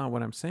money. That's not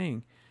what I'm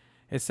saying.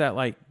 It's that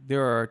like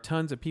there are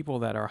tons of people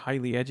that are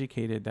highly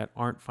educated that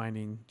aren't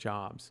finding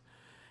jobs.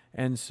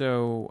 And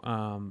so,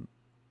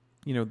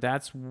 you know,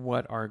 that's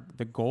what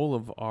the goal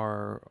of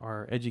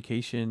our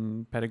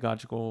education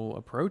pedagogical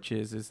approach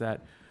is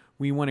that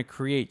we want to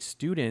create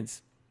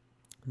students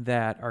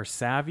that are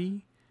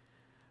savvy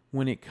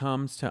when it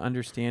comes to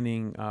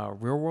understanding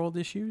real world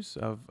issues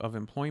of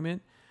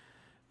employment,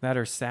 that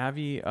are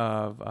savvy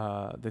of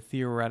the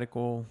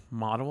theoretical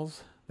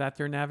models that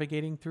they're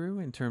navigating through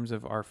in terms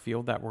of our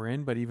field that we're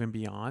in, but even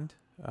beyond,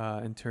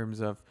 in terms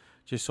of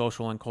just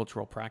social and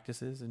cultural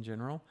practices in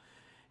general.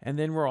 And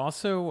then we're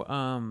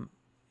also,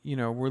 you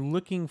know, we're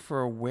looking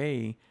for a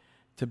way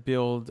to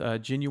build a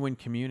genuine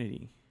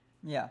community.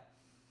 Yeah.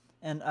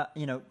 And,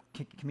 you know,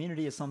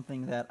 community is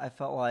something that I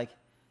felt like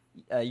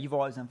you've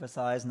always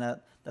emphasized,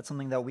 and that's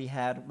something that we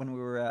had when we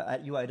were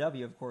at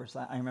UIW, of course.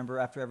 I remember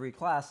after every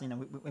class, you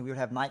know, we would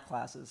have night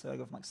classes, so I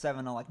go from like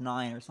 7 to like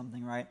 9 or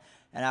something, right?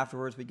 And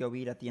afterwards we'd go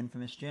eat at the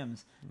infamous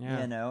gyms,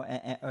 you know,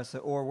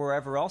 or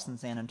wherever else in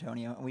San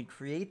Antonio, and we'd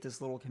create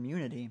this little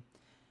community.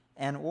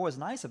 And what was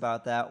nice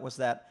about that was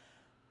that,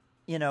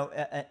 you know,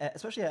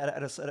 especially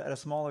at a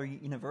smaller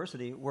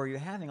university where you're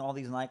having all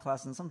these night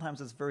classes, and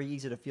sometimes it's very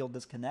easy to feel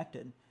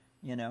disconnected,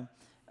 you know,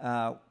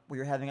 where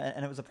you're having,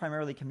 and it was a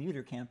primarily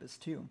commuter campus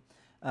too,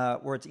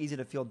 where it's easy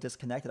to feel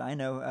disconnected. I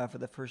know for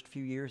the first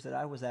few years that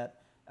I was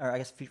at, or I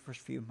guess first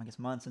few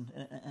months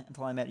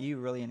until I met you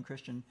really in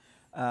Christian,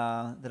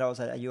 that I was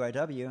at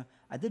UIW,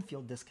 I did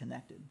feel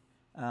disconnected.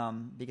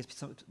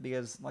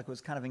 Because like it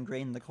was kind of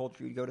ingrained in the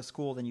culture. You'd go to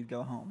school, then you'd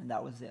go home, and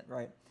that was it,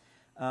 right?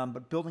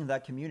 But building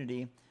that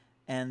community,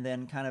 and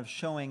then kind of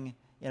showing,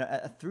 you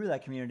know, through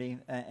that community,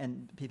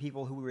 and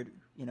people who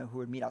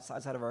would meet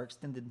outside of our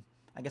extended,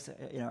 I guess,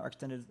 you know, our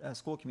extended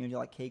school community,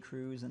 like K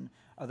Crews and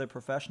other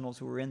professionals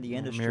who were in the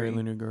industry. Mary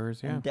Lou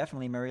Gers, yeah, and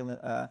definitely Mary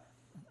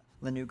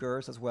Lou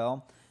Gers as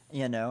well,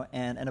 you know,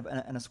 and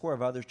a score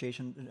of others,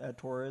 Jason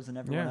Torres and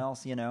everyone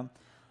else, you know,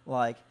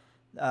 like.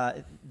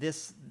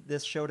 This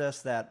showed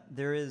us that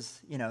there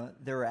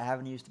are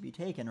avenues to be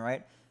taken,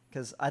 right?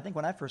 Because I think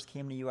when I first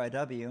came to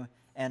UIW,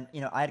 and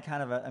you know, I had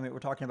kind of we're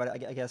talking about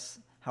I guess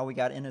how we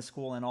got into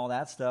school and all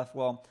that stuff.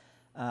 Well,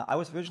 I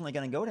was originally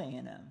going to go to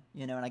A&M,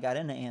 you know, and I got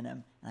into A&M,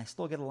 and I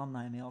still get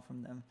alumni mail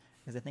from them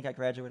because I think I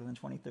graduated in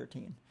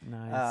 2013.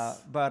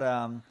 Nice.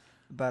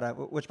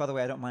 But which, by the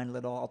way, I don't mind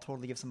at all. I'll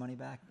totally give some money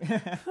back.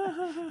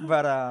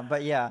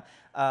 but yeah.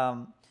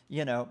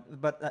 You know,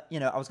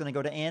 you know, I was going to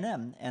go to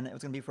A&M, and it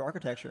was going to be for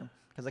architecture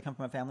because I come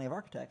from a family of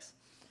architects.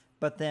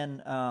 But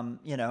then,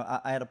 you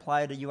know, I had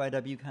applied to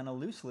UIW kind of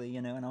loosely,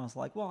 you know, and I was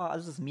like, well,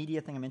 there's this media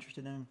thing I'm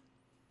interested in.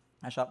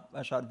 I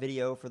shot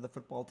video for the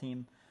football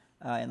team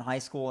in high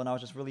school, and I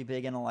was just really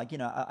big into, like, you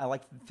know, I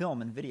like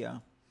film and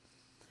video.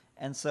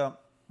 And so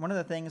one of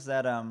the things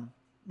that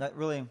that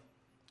really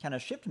kind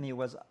of shifted me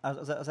was I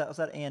was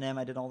at A&M.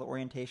 I did all the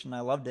orientation. I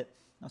loved it.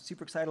 I was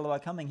super excited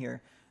about coming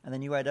here. And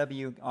then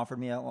UIW offered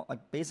me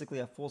basically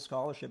a full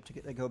scholarship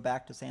to go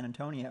back to San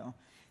Antonio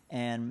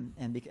and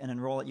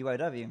enroll at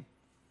UIW.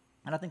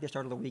 And I think they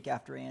started a week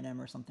after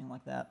A&M or something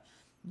like that.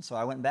 And so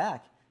I went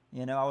back.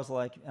 You know, I was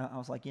like,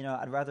 you know,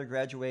 I'd rather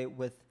graduate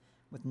with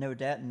no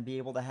debt and be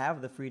able to have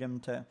the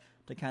freedom to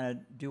kind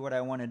of do what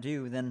I want to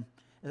do than,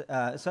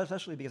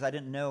 especially because I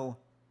didn't know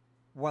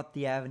what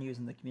the avenues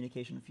in the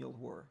communication field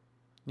were.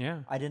 Yeah,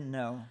 I didn't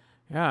know.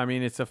 Yeah, I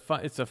mean, it's a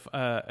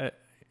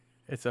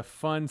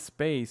fun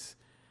space,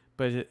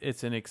 but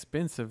it's an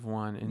expensive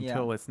one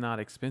until it's not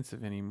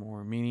expensive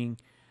anymore. Meaning,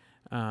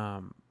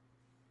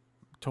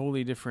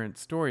 totally different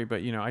story.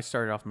 But you know, I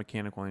started off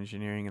mechanical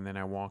engineering, and then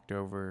I walked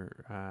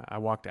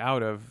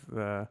out of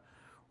the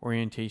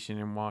orientation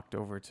and walked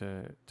over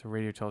to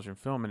radio, television,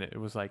 film, and it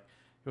was like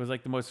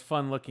the most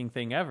fun looking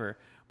thing ever.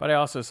 But I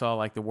also saw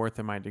like the worth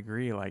of my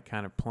degree like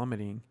kind of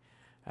plummeting.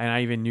 And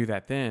I even knew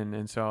that then.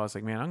 And so I was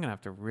like, man, I'm going to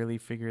have to really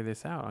figure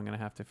this out. I'm going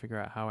to have to figure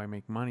out how I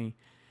make money.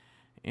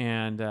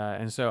 And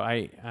so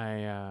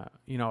I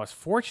you know, I was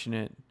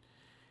fortunate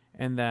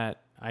in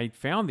that I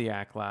found the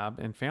ACT Lab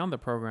and found the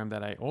program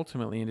that I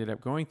ultimately ended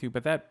up going through.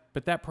 But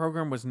that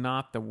program was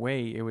not the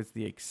way, it was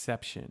the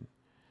exception,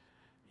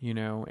 you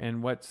know.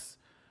 And when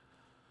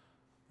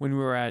we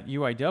were at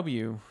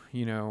UIW,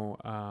 you know,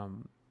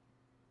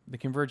 the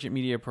Convergent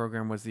Media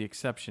program was the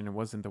exception. It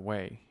wasn't the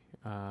way.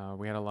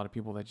 We had a lot of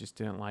people that just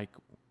didn't like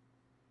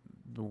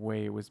the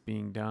way it was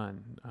being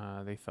done.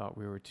 They thought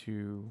we were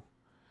too,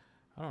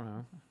 I don't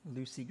know,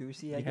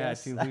 loosey-goosey, I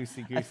guess. Yeah, too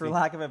loosey-goosey. For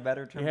lack of a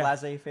better term,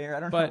 laissez-faire. I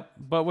don't know.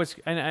 But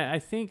I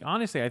think,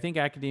 honestly, I think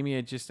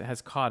academia just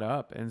has caught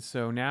up. And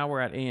so now we're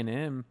at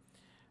A&M,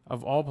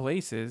 of all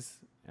places,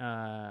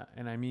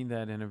 and I mean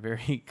that in a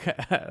very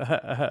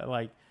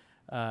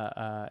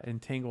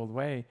entangled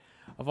way,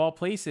 of all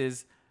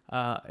places,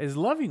 is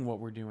loving what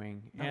we're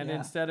doing. And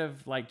instead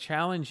of like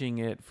challenging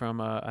it from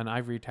an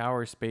ivory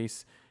tower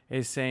space,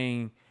 is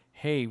saying,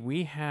 hey,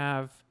 we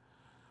have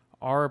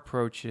our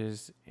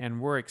approaches and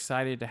we're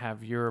excited to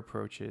have your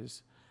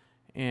approaches.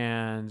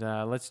 and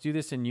let's do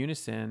this in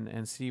unison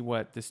and see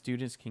what the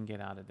students can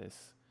get out of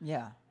this.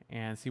 Yeah.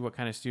 And see what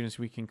kind of students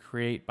we can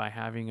create by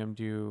having them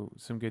do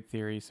some good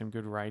theory, some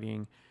good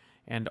writing,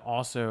 and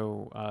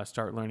also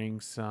start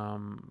learning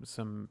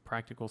some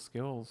practical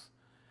skills.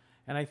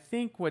 And I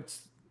think what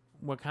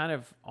kind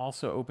of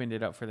also opened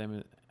it up for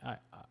them,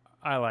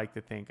 I like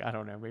to think, I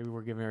don't know, maybe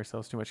we're giving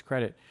ourselves too much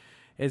credit,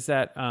 is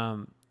that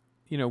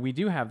we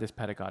do have this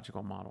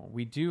pedagogical model.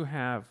 We do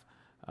have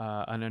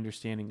an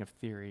understanding of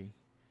theory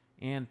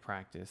and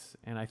practice,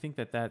 and I think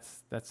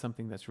that's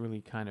something that's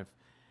really kind of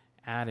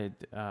added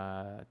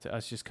to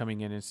us just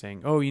coming in and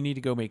saying, oh, you need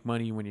to go make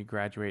money when you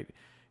graduate.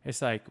 It's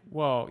like,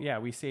 well, yeah,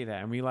 we say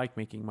that and we like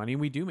making money,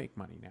 and we do make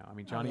money now. I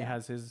mean, Johnny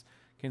has his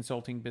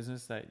consulting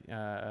business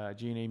that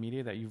G&A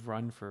Media that you've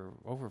run for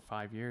over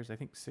 5 years, I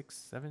think 6,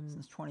 7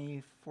 since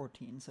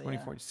 2014. So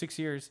 2014, 6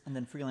 years, and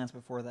then freelance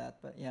before that.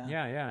 But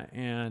yeah,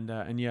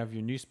 and you have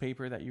your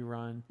newspaper that you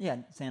run,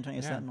 San Antonio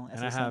Sentinel, and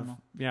I have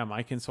Sentinel.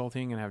 My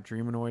consulting, and I have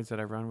Dreamanoids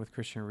that I run with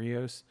Christian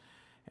Rios.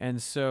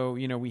 And so,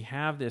 we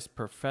have this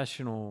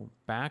professional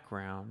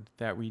background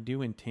that we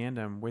do in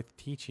tandem with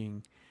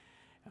teaching,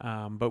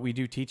 but we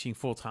do teaching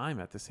full time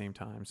at the same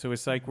time. So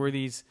it's like we're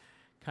these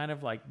kind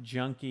of like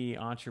junky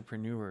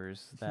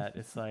entrepreneurs that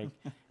it's like,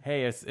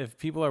 hey, if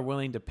people are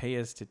willing to pay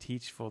us to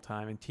teach full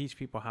time and teach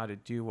people how to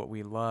do what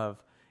we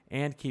love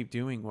and keep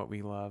doing what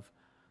we love,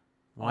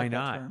 why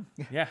not?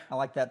 Yeah. I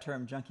like that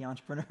term, junkie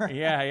entrepreneur.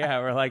 yeah.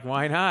 We're like,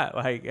 why not?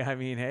 Like, I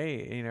mean, hey,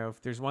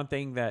 if there's one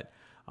thing that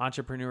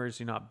entrepreneurs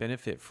do not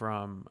benefit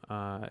from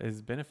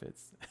is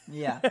benefits.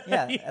 Yeah,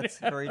 that's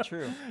very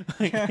true.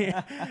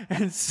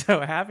 And so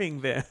having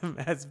them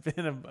has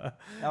been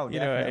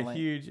a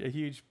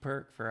huge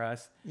perk for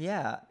us.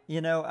 Yeah,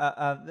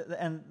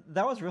 and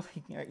that was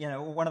really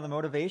one of the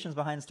motivations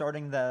behind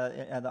starting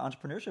the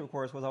entrepreneurship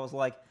course was I was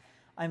like,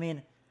 I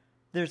mean,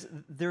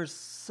 there's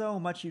so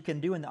much you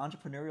can do in the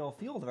entrepreneurial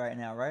field right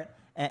now, right?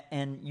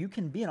 And you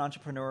can be an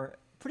entrepreneur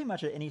pretty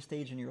much at any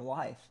stage in your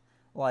life,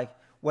 like.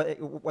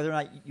 Whether or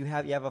not you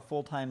have a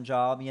full-time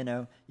job,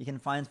 you can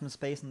find some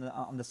space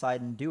on the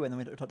side and do it. And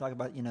then we talk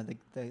about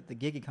the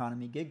gig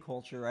economy, gig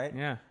culture, right?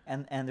 Yeah.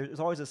 And there's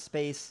always a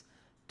space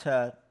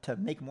to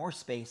make more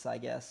space, I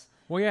guess.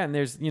 Well, yeah, and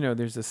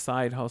there's a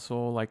side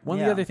hustle. Like one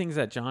of the other things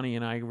that Johnny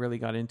and I really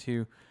got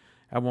into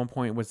at one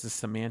point was the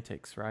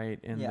semantics, right,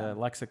 and the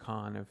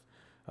lexicon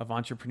of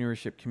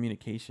entrepreneurship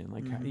communication,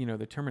 like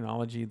the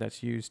terminology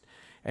that's used,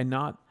 and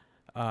not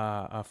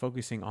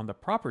focusing on the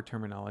proper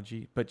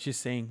terminology, but just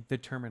saying the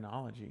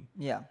terminology.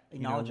 Yeah,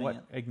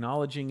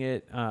 acknowledging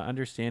it,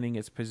 understanding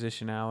its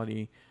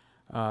positionality.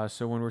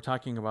 So when we're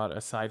talking about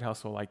a side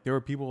hustle, like there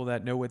are people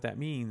that know what that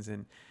means,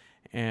 and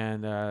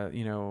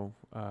an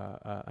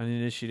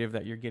initiative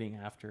that you're getting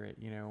after it,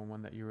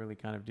 one that you're really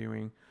kind of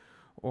doing,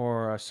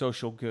 or a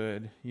social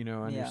good,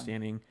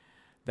 understanding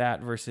that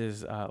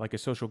versus like a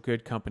social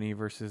good company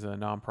versus a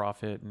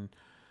nonprofit, and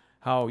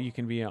how you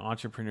can be an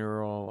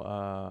entrepreneurial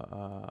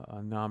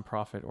a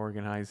nonprofit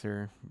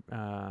organizer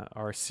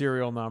or a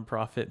serial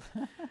nonprofit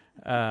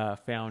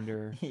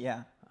founder.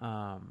 Yeah.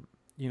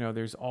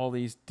 There's all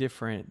these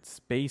different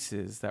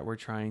spaces that we're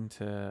trying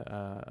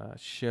to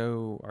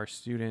show our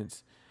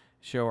students,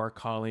 show our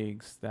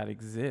colleagues that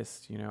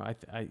exist.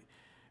 I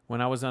when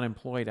I was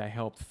unemployed, I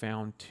helped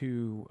found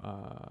 2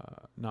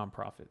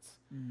 nonprofits,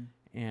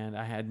 and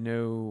I had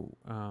no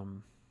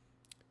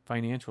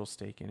financial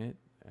stake in it.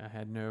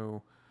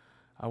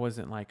 I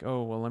wasn't like,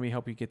 oh, well, let me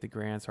help you get the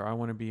grants, or I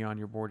want to be on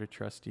your board of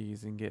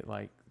trustees and get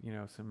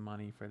some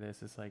money for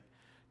this. It's like,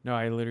 no,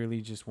 I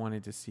literally just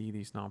wanted to see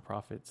these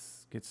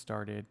nonprofits get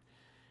started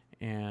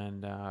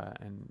and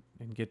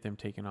get them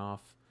taken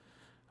off.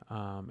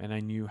 And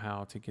I knew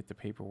how to get the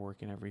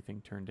paperwork and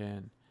everything turned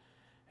in.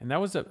 And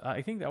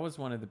I think that was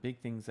one of the big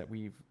things that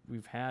we've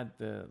had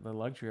the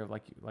luxury of,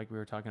 like we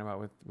were talking about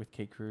with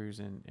Kate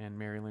Cruz and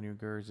Mary Lynn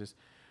Ugers, is,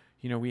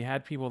 we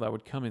had people that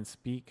would come and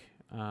speak.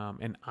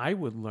 And I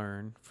would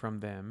learn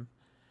from them,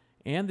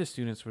 and the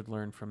students would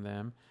learn from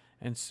them.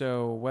 And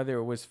so whether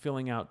it was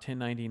filling out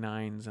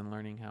 1099s and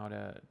learning how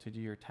to do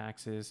your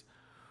taxes,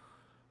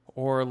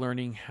 or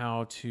learning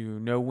how to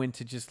know when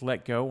to just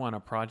let go on a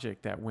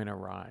project that went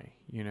awry,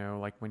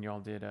 like when y'all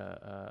did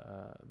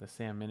the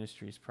Sam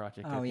Ministries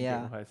project. Oh,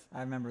 yeah,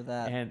 I remember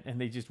that. And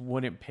they just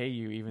wouldn't pay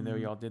you even though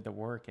y'all did the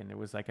work. And it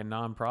was like a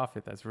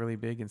nonprofit that's really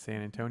big in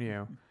San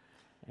Antonio.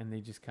 And they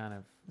just kind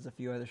of... There's a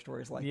few other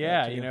stories like that.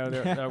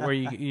 Yeah, where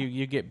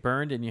you get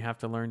burned and you have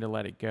to learn to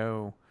let it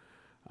go.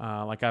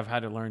 Like I've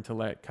had to learn to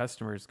let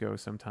customers go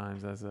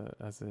sometimes as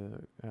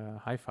a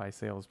hi-fi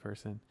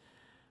salesperson,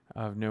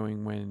 of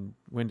knowing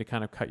when to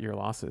kind of cut your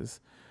losses.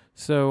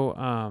 So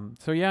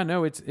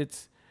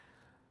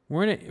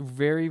we're in a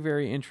very,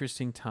 very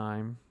interesting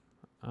time.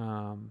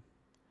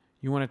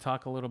 You want to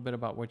talk a little bit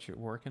about what you're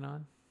working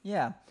on?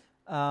 Yeah.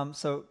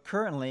 So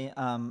currently,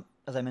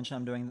 as I mentioned,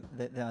 I'm doing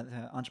the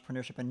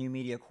entrepreneurship and new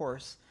media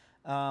course,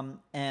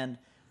 and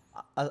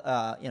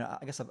I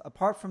guess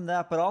apart from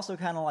that, but also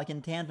kind of like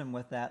in tandem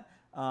with that,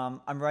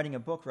 I'm writing a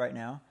book right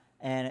now,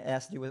 and it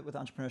has to do with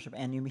entrepreneurship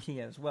and new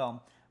media as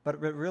well. but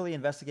really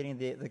investigating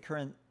the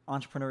current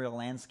entrepreneurial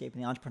landscape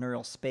and the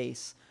entrepreneurial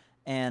space.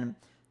 And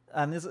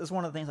this is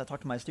one of the things I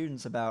talk to my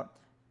students about,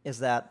 is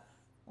that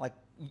like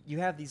you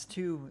have these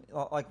two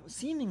like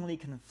seemingly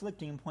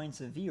conflicting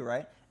points of view,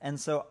 right? And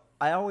so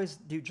I always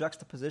do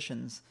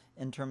juxtapositions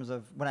in terms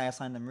of when I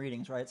assign them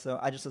readings, right? So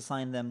I just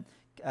assigned them,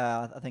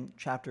 I think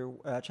chapter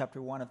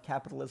 1 of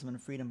Capitalism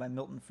and Freedom by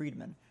Milton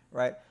Friedman,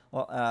 right?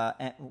 Well,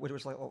 which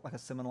was like a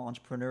seminal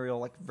entrepreneurial,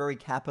 like very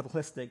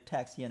capitalistic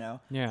text,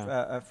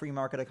 a free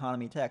market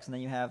economy text. And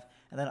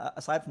then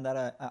aside from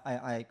that,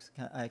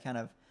 I kind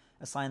of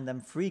assigned them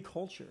Free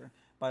Culture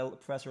by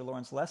Professor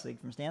Lawrence Lessig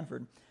from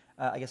Stanford,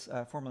 I guess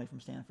formerly from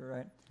Stanford,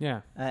 right?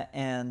 Yeah.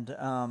 And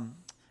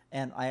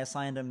I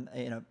assigned them,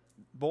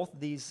 both of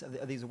these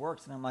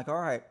works, and I'm like,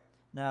 all right,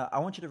 now I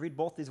want you to read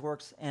both these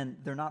works, and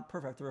they're not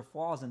perfect. There are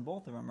flaws in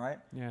both of them, right?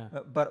 Yeah.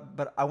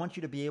 But I want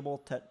you to be able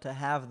to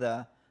have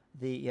the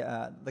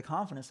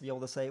confidence to be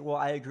able to say, well,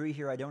 I agree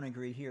here, I don't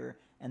agree here,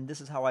 and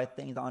this is how I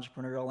think the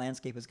entrepreneurial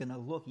landscape is going to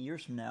look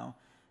years from now,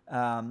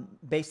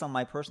 based on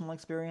my personal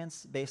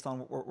experience, based on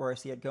where I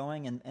see it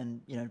going,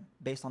 and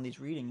based on these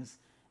readings,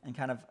 and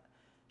kind of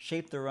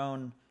shape their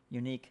own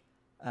unique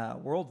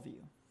worldview.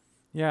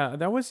 Yeah,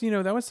 that was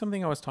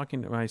something I was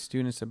talking to my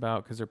students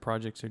about because their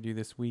projects are due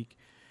this week.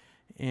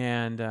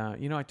 And,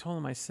 I told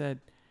them, I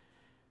said,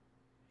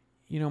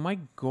 my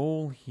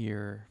goal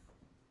here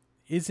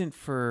isn't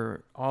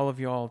for all of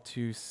y'all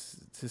to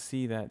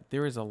see that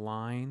there is a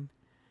line,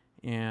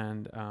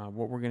 and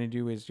what we're going to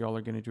do is y'all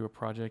are going to do a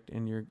project,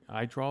 and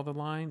I draw the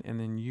line, and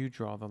then you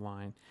draw the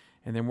line.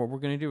 And then what we're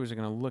going to do is we're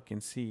going to look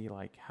and see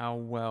like how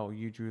well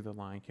you drew the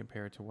line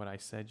compared to what I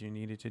said you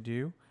needed to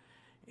do,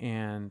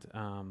 and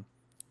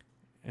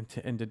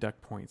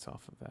deduct points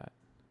off of that.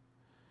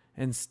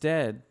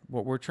 Instead,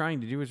 what we're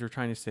trying to do is we're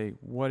trying to say,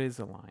 what is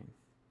a line?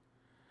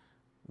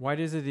 Why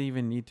does it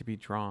even need to be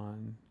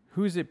drawn?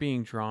 Who's it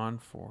being drawn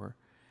for?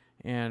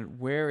 And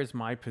where is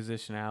my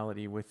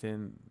positionality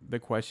within the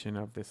question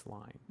of this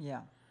line?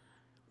 Yeah.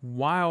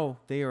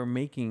 While they are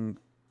making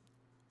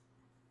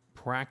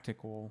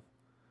practical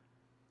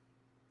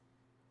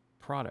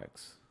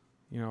products,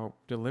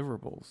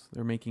 deliverables.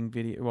 They're making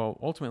video. Well,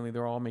 ultimately,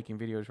 they're all making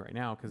videos right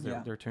now because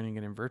they're turning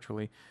it in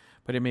virtually.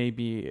 But it may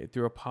be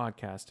through a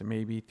podcast. It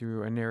may be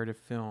through a narrative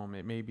film.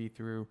 It may be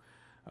through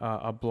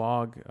a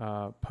blog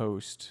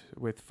post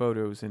with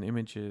photos and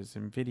images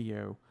and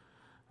video,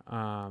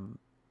 or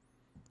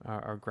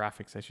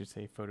graphics, I should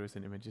say, photos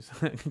and images,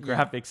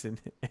 graphics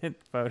and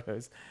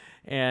photos,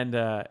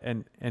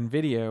 and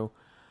video.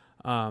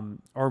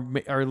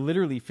 Are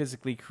literally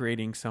physically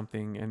creating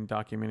something and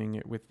documenting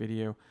it with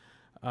video.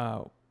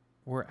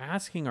 We're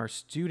asking our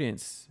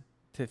students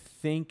to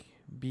think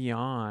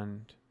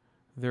beyond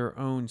their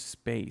own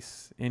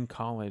space in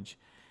college,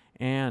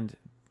 and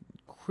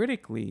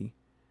critically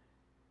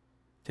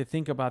to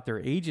think about their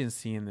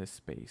agency in this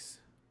space.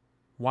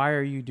 Why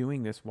are you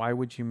doing this? Why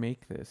would you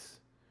make this?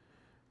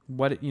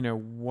 What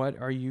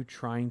are you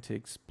trying to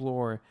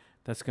explore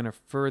that's going to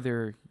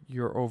further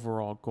your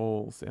overall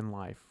goals in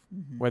life,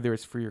 whether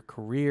it's for your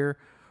career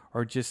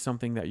or just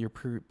something that you're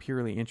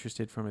purely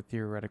interested from a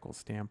theoretical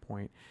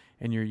standpoint,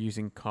 and you're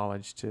using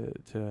college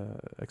to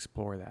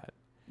explore that.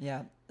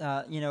 Yeah.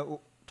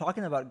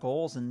 Talking about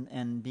goals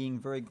and being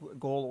very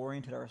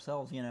goal-oriented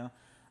ourselves,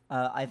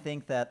 I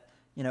think that,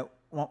 when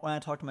I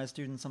talk to my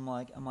students, I'm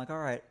like, all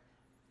right,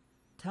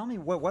 tell me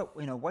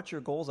what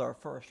your goals are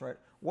first, right?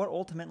 What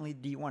ultimately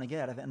do you want to get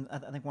out of it? And I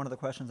think one of the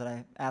questions that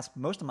I ask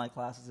most of my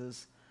classes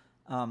is,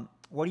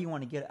 what do you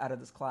want to get out of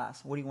this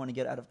class? What do you want to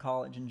get out of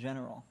college in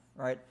general,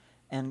 right?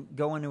 And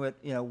go into it,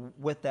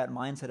 with that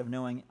mindset of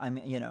knowing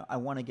I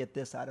want to get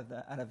this out of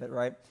it,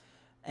 right?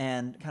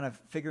 And kind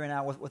of figuring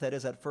out what that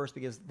is at first,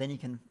 because then you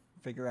can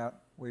figure out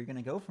where you're going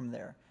to go from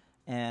there,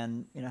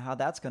 and how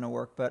that's going to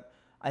work. But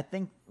I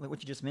think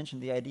what you just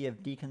mentioned, the idea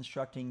of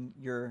deconstructing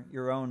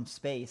your own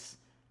space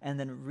and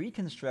then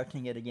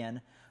reconstructing it again,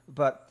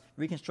 but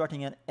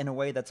reconstructing it in a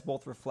way that's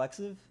both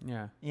reflexive,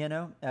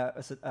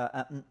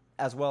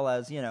 as well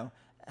as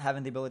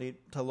having the ability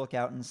to look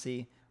out and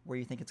see where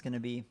you think it's going to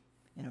be,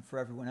 for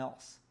everyone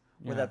else,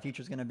 where that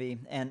future is going to be.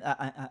 And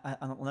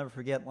I'll never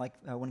forget,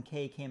 when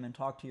Kay came and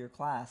talked to your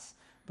class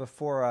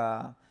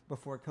before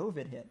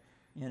COVID hit.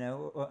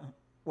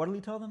 What did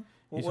he tell them?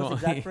 What was the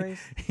exact phrase?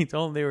 He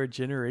told them they were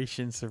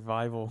generation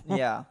survival.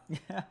 Yeah.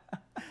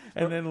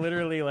 And then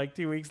literally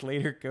 2 weeks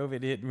later,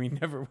 COVID hit, and we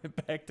never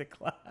went back to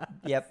class.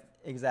 Yep,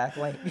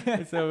 exactly.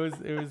 So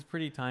it was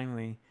pretty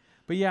timely.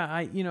 But yeah,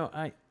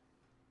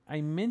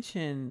 I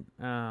mention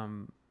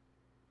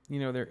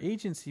their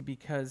agency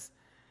because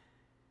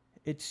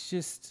it's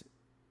just,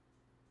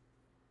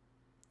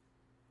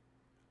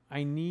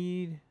 I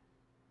need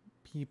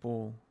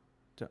people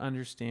to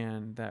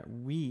understand that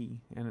we,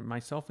 and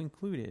myself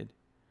included,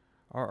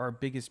 are our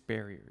biggest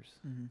barriers.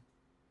 Mm-hmm.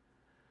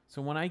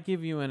 So when I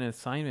give you an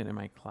assignment in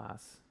my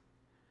class,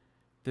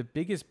 the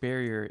biggest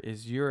barrier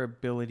is your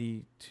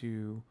ability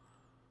to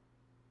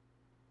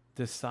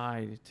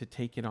decide to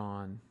take it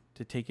on,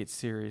 to take it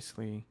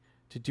seriously,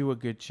 to do a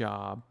good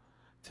job,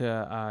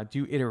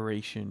 do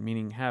iteration,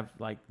 meaning have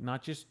like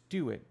not just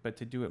do it, but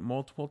to do it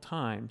multiple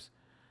times,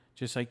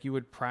 just like you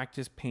would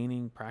practice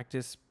painting,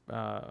 practice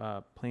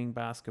playing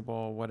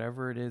basketball,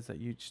 whatever it is that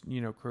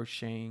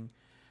crocheting.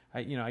 I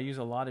use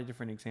a lot of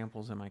different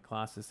examples in my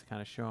classes to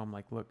kind of show them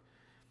like, look,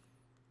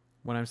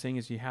 what I'm saying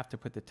is you have to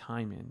put the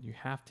time in, you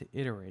have to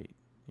iterate,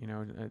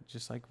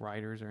 just like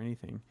writers or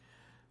anything.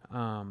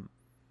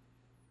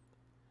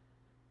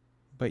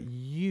 But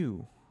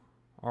you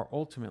are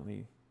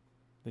ultimately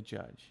the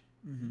judge.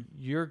 Mm-hmm.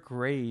 Your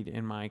grade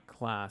in my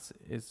class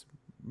is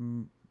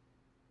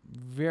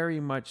very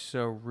much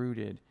so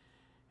rooted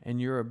in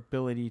your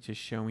ability to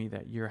show me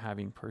that you're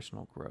having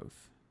personal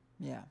growth.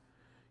 Yeah.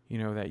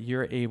 That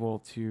you're able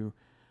to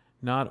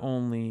not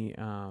only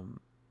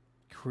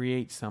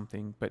create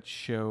something, but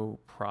show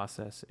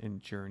process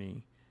and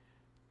journey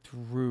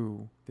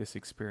through this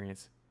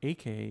experience,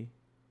 aka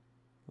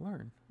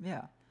learn.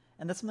 Yeah.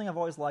 And that's something I've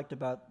always liked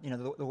about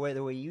the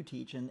way you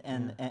teach and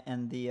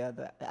the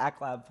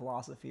ACT Lab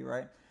philosophy,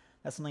 right?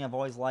 That's something I've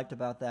always liked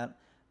about that,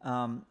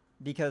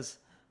 because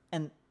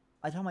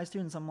I tell my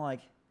students, I'm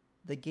like,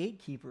 the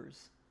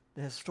gatekeepers,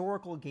 the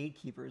historical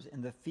gatekeepers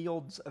in the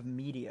fields of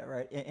media,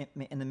 right,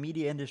 in the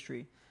media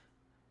industry,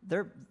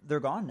 they're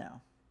gone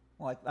now.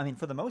 Like, I mean,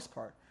 for the most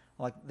part,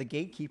 like the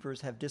gatekeepers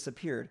have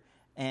disappeared.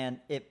 And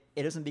it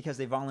isn't because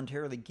they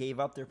voluntarily gave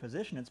up their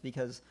position. It's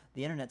because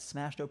the internet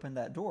smashed open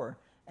that door.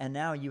 And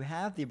now you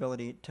have the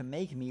ability to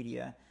make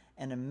media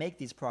and to make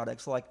these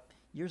products. Like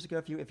years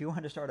ago, if you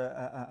wanted to start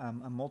a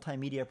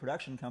multimedia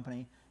production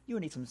company, you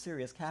would need some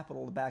serious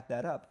capital to back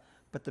that up.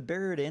 But the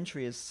barrier to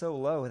entry is so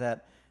low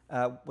that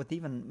with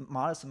even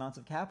modest amounts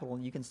of capital,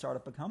 you can start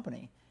up a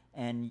company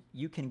and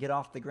you can get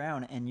off the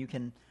ground and you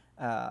can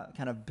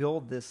kind of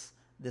build this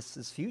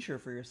future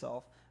for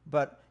yourself.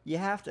 But you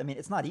have to. I mean,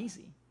 it's not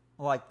easy.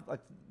 Like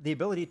the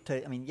ability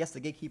to. I mean, yes, the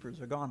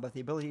gatekeepers are gone, but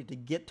the ability to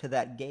get to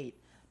that gate,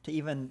 to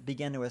even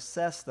begin to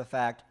assess the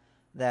fact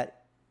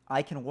that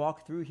I can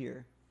walk through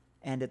here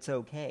and it's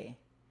okay,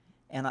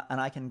 and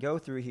I can go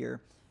through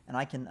here and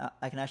I can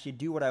actually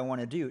do what I want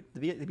to do. To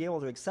be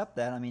able to accept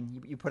that, I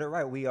mean, you put it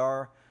right. We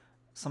are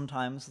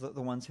sometimes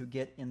the ones who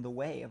get in the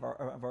way of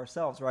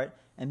ourselves, right?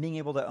 And being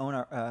able to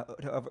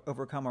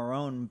overcome our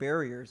own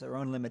barriers, our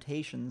own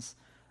limitations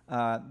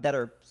that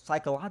are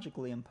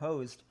psychologically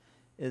imposed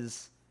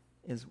is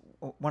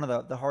one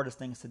of the hardest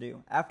things to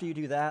do. After you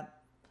do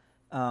that,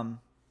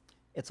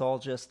 it's all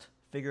just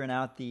figuring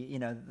out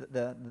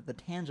the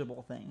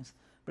tangible things,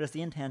 but it's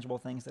the intangible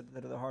things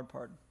that are the hard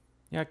part.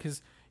 Yeah,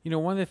 because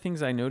one of the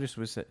things I noticed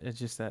was that it's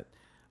just that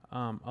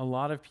a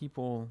lot of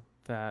people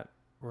that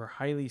were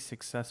highly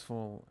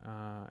successful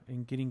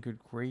in getting good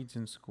grades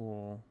in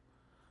school,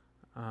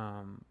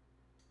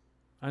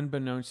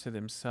 unbeknownst to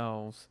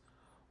themselves,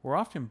 were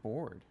often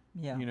bored.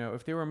 Yeah.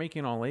 If they were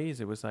making all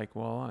A's, it was like,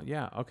 well,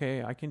 yeah,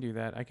 okay, I can do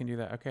that.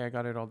 Okay, I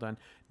got it all done.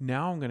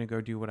 Now I'm going to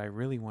go do what I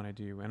really want to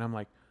do. And I'm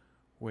like,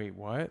 wait,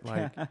 what?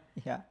 Like,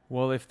 yeah.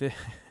 Well, if the,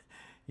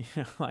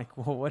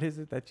 well, what is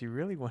it that you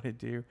really want to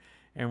do?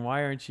 And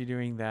why aren't you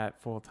doing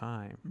that full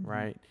time? Mm-hmm.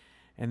 Right.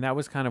 And that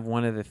was kind of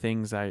one of the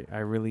things I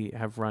really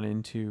have run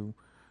into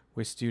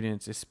with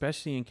students,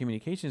 especially in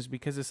communications,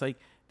 because it's like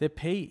the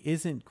pay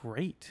isn't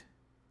great.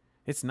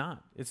 It's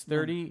not. It's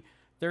 $30,000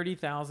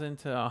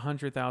 to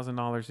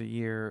 $100,000 a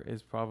year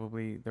is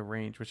probably the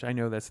range, which I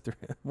know that's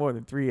more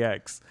than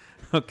 3x.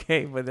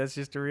 Okay, but that's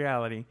just a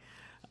reality.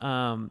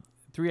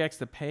 3x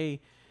the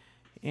pay,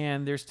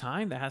 and there's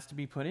time that has to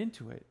be put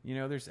into it.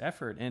 There's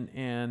effort,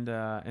 and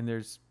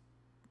there's,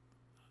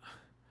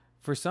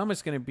 for some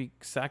it's going to be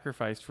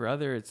sacrificed. For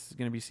other, it's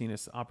going to be seen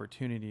as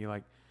opportunity.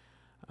 Like,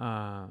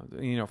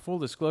 full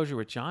disclosure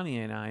with Johnny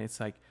and I, it's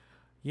like,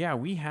 yeah,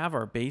 we have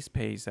our base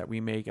pays that we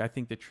make. I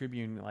think the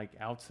Tribune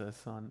outs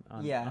us on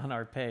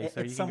our pay. So it's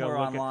you can somewhere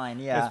go look online.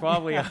 It's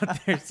probably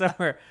out there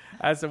somewhere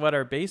as to what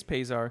our base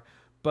pays are.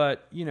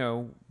 But,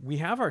 we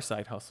have our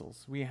side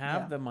hustles. We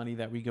have the money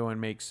that we go and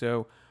make.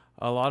 So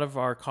a lot of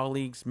our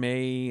colleagues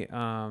may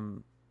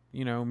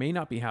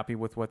not be happy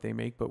with what they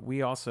make, but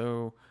we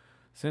also,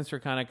 since we're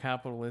kind of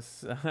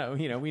capitalists,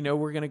 we know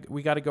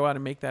we got to go out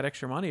and make that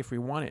extra money if we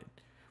want it.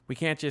 We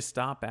can't just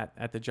stop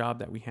at the job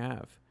that we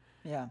have.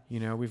 Yeah.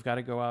 We've got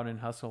to go out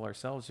and hustle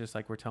ourselves, just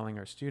like we're telling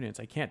our students.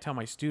 I can't tell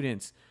my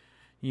students,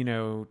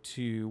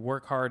 to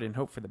work hard and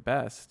hope for the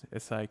best.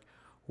 It's like,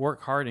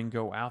 work hard and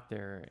go out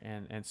there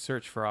and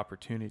search for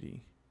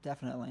opportunity.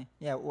 Definitely.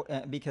 Yeah.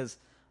 Because,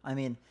 I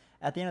mean,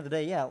 at the end of the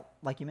day, yeah,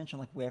 like you mentioned,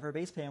 like we have our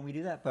base pay and we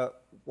do that,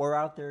 but we're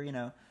out there,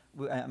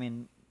 I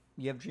mean,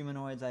 you have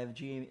Dreamonoids, I have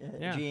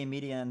GA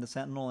Media and the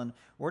Sentinel, and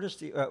we're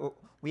just,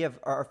 we have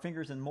our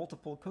fingers in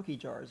multiple cookie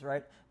jars,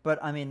 right?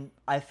 But I mean,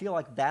 I feel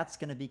like that's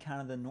going to be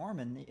kind of the norm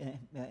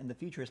in the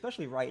future,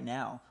 especially right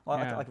now.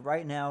 Like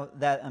right now,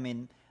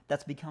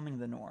 that's becoming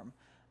the norm,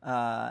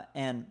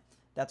 and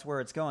that's where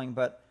it's going.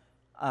 But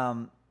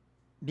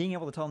being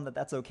able to tell them that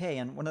that's okay.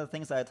 And one of the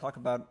things that I talk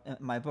about in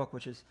my book,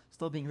 which is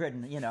still being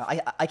written,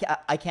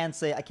 I can't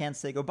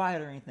say go buy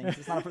it or anything.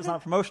 It's not a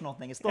promotional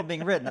thing. It's still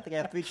being written. I think I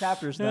have 3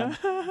 chapters done.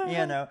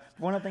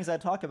 One of the things I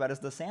talk about is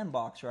the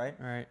sandbox, right?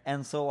 Right.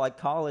 And so like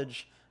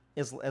college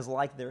is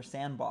like their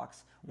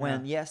sandbox.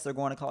 When yes, they're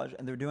going to college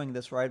and they're doing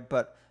this, right?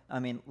 But I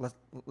mean,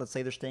 let's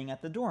say they're staying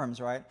at the dorms,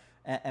 right?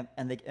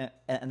 And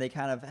they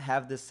kind of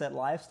have this set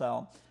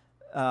lifestyle.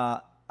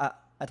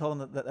 I told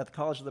them that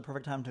college is the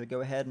perfect time to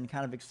go ahead and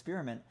kind of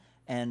experiment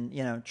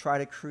and, try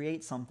to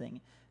create something,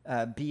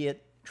 be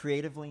it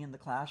creatively in the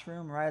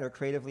classroom, right, or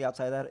creatively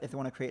outside that. If they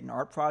want to create an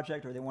art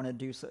project, or they want to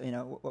do,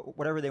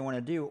 whatever they want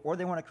to do, or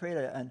they want to create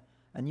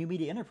a new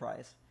media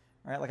enterprise,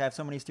 right? Like I have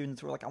so many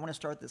students who are like, I want to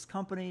start this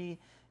company,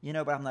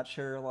 but I'm not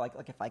sure, like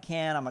if I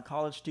can. I'm a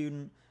college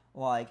student,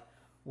 like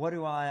what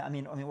do I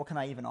mean, what can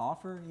I even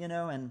offer,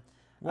 and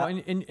well,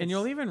 and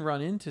you'll even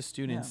run into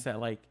students that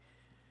like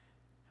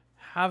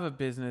have a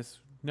business,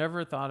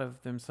 never thought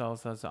of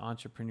themselves as an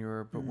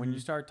entrepreneur, but when you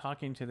start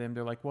talking to them,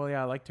 they're like, well,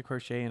 yeah, I like to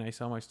crochet and I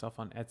sell my stuff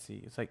on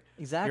Etsy. It's like,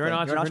 exactly, you're an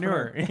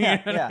entrepreneur.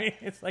 Yeah, I mean?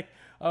 It's like,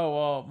 oh,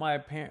 well, my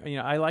parent,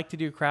 I like to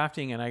do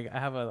crafting and I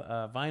have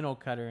a vinyl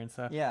cutter and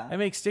stuff. Yeah. I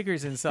make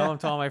stickers and sell them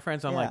to all my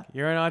friends. So I'm like,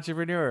 you're an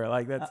entrepreneur.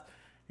 Like that's,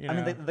 I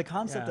mean, the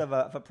concept of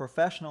a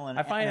professional and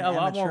I find and a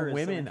lot more amateur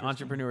is women so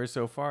entrepreneurs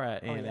so far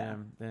at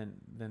A&M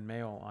than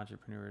male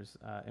entrepreneurs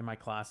in my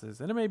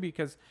classes. And it may be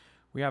because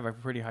we have a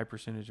pretty high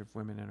percentage of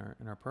women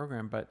in our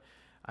program, but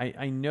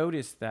I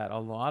noticed that a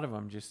lot of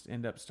them just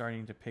end up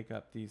starting to pick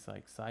up these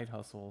like side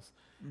hustles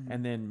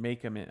and then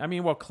make them in. I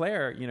mean, well,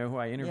 Claire, who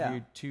I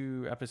interviewed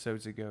 2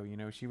 episodes ago,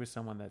 she was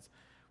someone that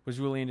was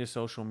really into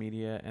social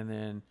media. And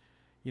then,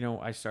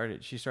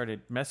 she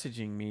started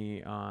messaging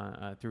me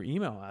on through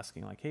email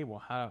asking like, hey,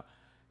 well,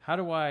 how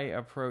do I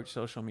approach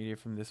social media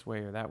from this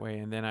way or that way?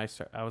 And then I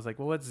was like,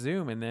 well, let's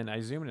Zoom. And then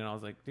I zoomed and I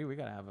was like, dude, we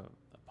got to have a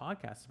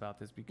podcast about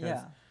this because,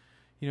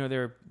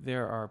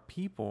 there are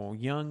people,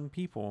 young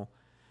people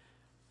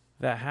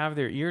that have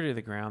their ear to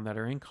the ground, that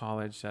are in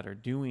college, that are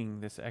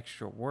doing this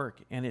extra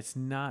work. And it's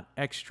not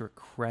extra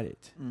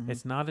credit.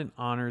 It's not an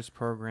honors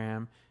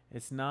program.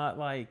 It's not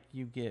like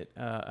you get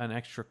an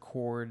extra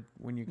cord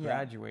when you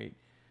graduate.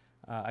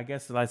 I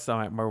guess that's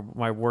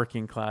my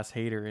working class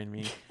hater in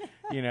me.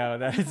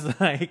 That's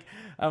like,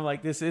 I'm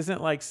like, this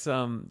isn't like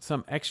some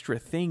extra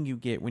thing you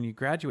get when you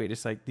graduate.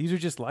 It's like, these are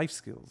just life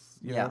skills.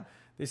 You know?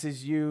 This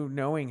is you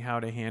knowing how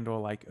to handle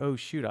like, oh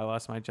shoot, I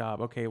lost my job.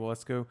 Okay, well,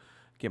 let's go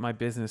get my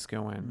business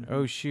going.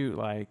 Oh shoot,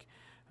 like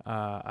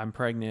I'm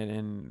pregnant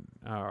and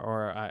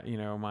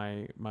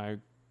my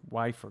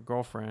wife or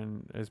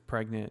girlfriend is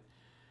pregnant,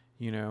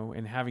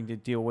 and having to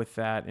deal with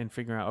that and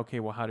figuring out,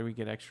 okay, well, how do we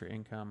get extra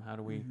income? How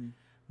do we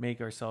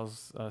make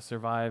ourselves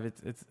survive?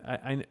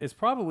 It's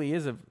probably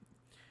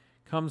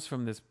comes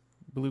from this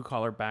blue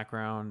collar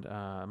background.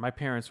 My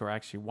parents were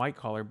actually white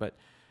collar,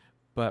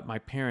 but my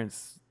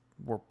parents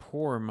were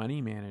poor money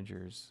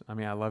managers. I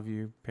mean, I love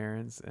you,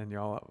 parents, and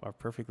y'all are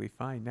perfectly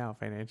fine now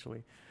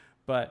financially.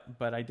 But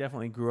I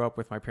definitely grew up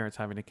with my parents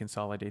having to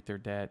consolidate their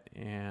debt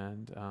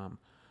and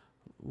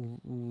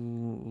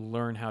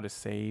learn how to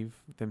save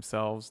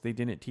themselves. They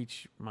didn't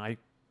teach my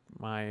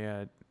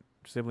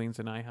siblings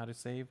and I how to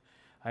save.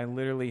 I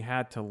literally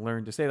had to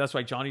learn to save. That's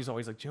why Johnny's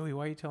always like, Joey,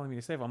 why are you telling me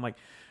to save? I'm like,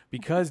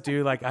 because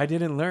dude, like I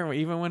didn't learn.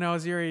 Even when I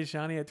was your age,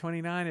 Johnny, at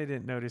 29, I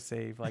didn't know to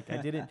save. Like I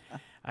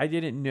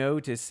didn't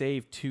know to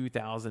save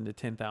 $2,000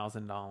 to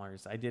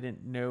 $10,000. I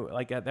didn't know,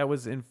 like that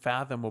was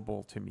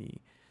unfathomable to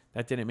me.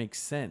 That didn't make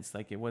sense.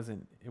 Like it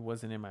wasn't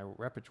in my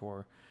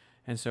repertoire.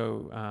 And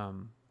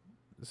so,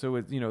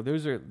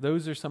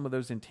 those are some of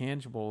those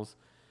intangibles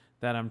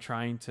that I'm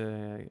trying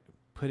to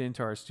put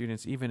into our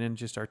students, even in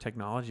just our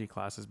technology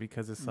classes,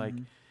 because it's like,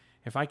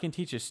 if I can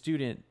teach a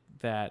student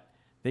that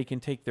they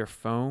can take their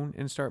phone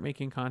and start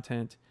making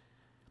content,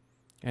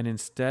 and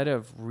instead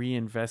of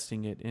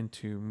reinvesting it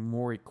into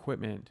more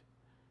equipment,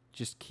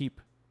 just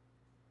keep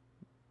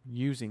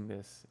using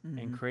this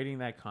and creating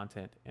that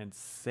content and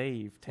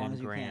save 10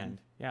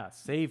 grand. Yeah.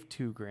 Save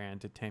 $2,000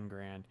 to 10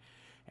 grand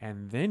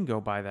and then go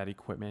buy that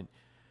equipment.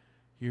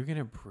 You're going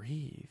to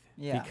breathe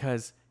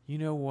because you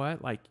know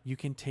what? Like you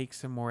can take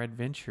some more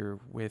adventure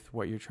with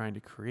what you're trying to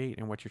create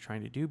and what you're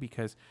trying to do,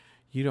 because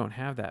you don't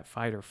have that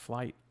fight or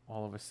flight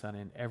all of a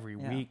sudden every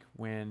week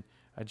when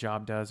a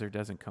job does or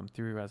doesn't come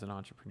through as an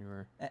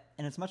entrepreneur.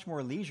 And it's much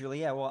more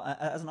leisurely. Yeah. Well,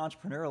 as an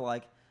entrepreneur,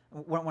 like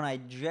when I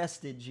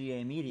just did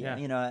GA Media,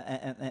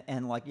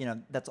 and like,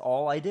 that's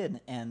all I did.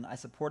 And I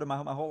supported my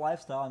whole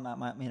lifestyle and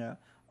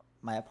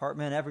my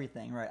apartment,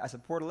 everything, right? I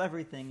supported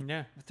everything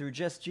through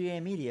just GA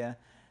Media.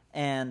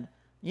 And,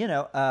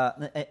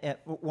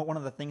 one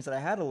of the things that I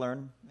had to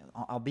learn,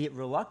 albeit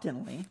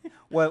reluctantly,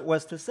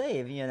 was to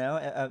save,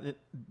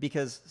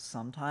 because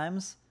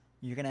sometimes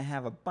you're going to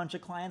have a bunch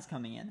of clients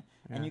coming in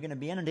and you're going to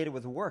be inundated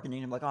with work and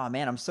you're going to be like, oh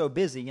man, I'm so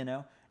busy, And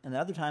the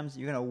other times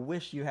you're going to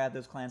wish you had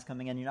those clients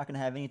coming in. You're not going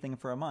to have anything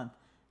for a month.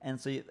 And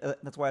so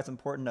that's why it's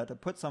important to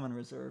put some in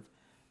reserve.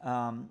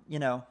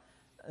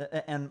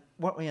 And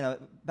what,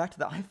 back to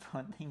the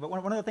iPhone thing, but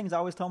one of the things I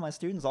always tell my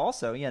students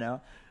also,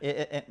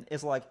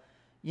 is like,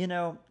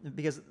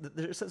 because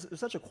there's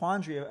such a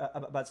quandary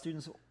about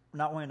students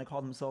not wanting to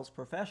call themselves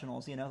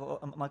professionals.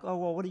 I'm like, oh,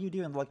 well, what do you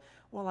do? And they're like,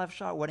 well, I've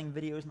shot wedding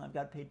videos and I've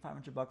got paid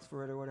 $500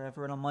 for it or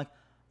whatever. And I'm like,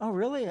 oh,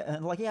 really?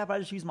 And like, yeah, but I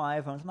just use my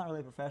iPhone. It's not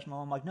really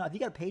professional. I'm like, no, if you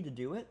got paid to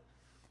do it,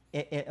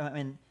 I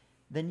mean,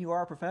 then you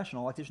are a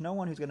professional. Like, there's no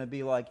one who's going to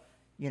be like,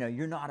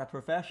 you're not a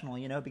professional,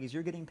 because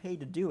you're getting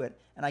paid to do it.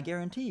 And I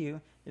guarantee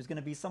you, there's going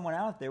to be someone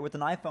out there with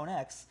an iPhone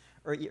X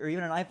or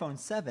even an iPhone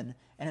 7,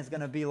 and it's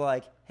going to be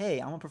like, hey,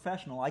 I'm a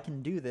professional. I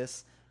can do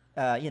this,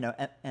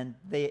 and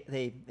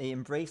they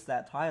embrace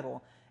that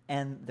title,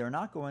 and they're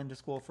not going to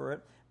school for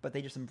it, but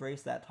they just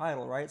embrace that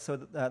title, right? So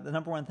the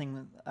number one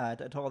thing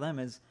to tell them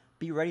is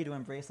be ready to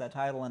embrace that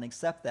title and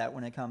accept that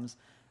when it comes,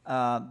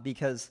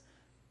 because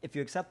if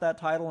you accept that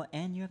title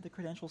and you have the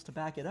credentials to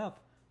back it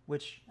up,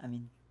 which, I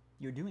mean,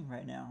 you're doing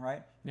right now,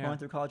 right? Yeah. Going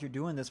through college, you're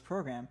doing this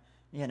program,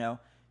 you're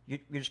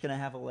just going to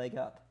have a leg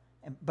up.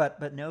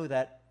 But know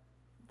that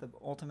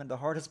the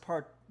hardest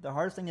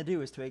thing to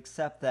do is to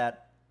accept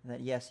that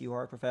yes, you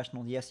are a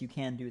professional, yes, you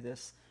can do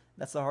this.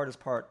 That's the hardest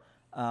part.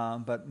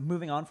 But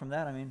moving on from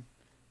that, I mean,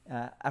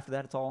 after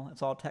that, it's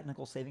all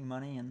technical, saving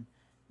money and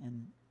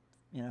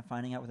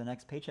finding out where the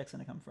next paycheck's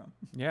going to come from.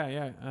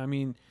 Yeah. I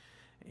mean,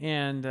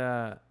 and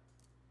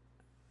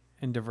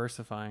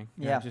diversifying,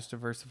 just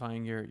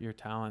diversifying your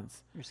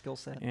talents, your skill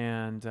set,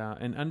 and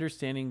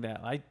understanding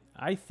that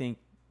I think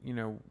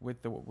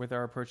with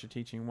our approach to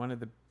teaching, one of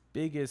the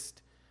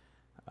biggest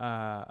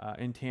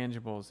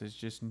intangibles is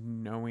just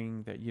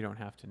knowing that you don't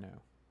have to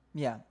know.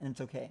 Yeah, and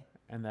it's okay,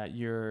 and that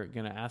you're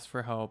going to ask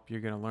for help,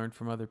 you're going to learn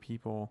from other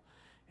people,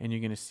 and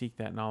you're going to seek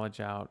that knowledge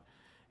out,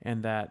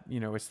 and that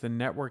it's the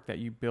network that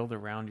you build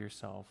around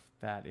yourself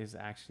that is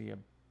actually a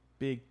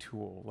big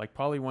tool, like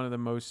probably one of the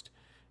most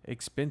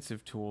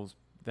expensive tools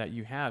that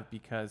you have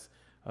because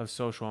of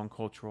social and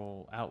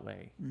cultural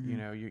outlay.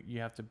 Mm-hmm. You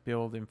have to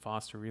build and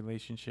foster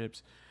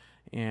relationships,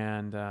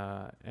 and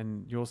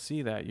you'll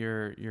see that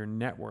your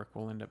network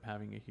will end up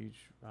having a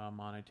huge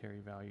monetary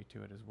value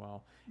to it as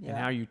well. And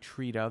how you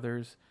treat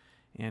others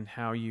and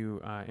how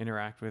you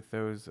interact with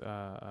those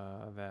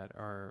that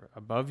are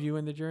above you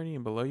in the journey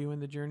and below you in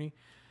the journey,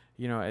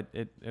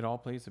 it all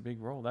plays a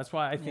big role. That's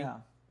why I think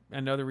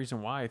another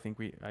reason why I think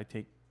I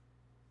take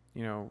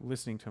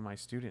listening to my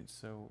students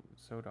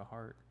so to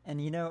heart.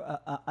 And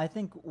I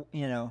think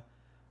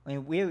I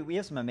mean, we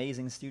have some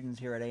amazing students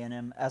here at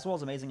A&M, as well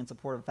as amazing and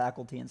supportive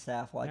faculty and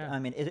staff. I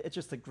mean, it's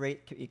just a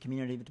great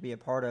community to be a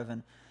part of.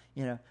 And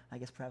I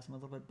guess perhaps I'm a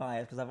little bit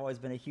biased because I've always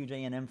been a huge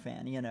A&M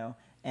fan.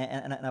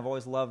 And I've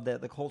always loved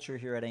the culture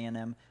here at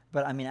A&M.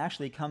 But I mean,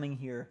 actually coming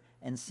here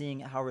and seeing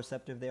how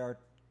receptive they are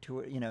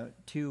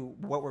to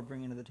what we're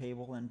bringing to the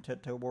table and to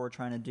what we're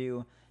trying to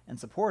do and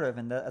supportive,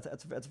 and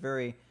that's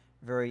very,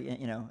 very,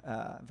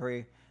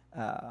 very,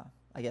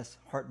 I guess,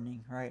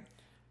 heartening, right?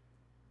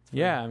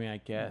 Yeah, I mean, I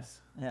guess.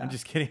 Yeah. I'm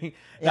just kidding.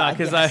 Yeah, No,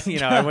 because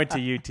I went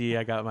to UT.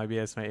 I got my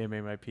BS, my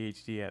MA, my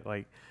PhD at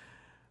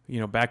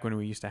back when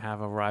we used to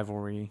have a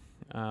rivalry.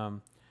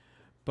 But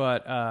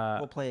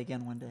we'll play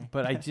again one day.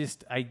 But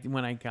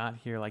when I got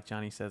here, like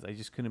Johnny says, I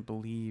just couldn't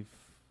believe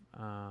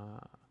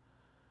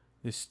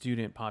the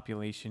student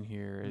population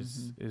here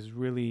is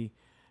really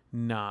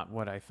not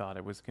what I thought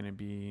it was going to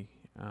be.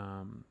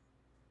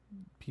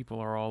 People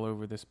are all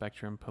over the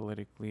spectrum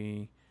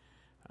politically.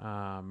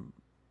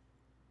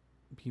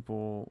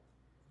 People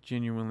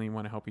genuinely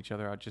want to help each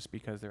other out just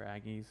because they're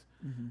Aggies.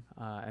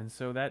 And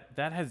so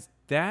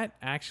that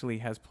actually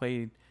has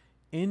played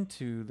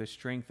into the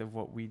strength of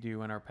what we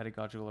do in our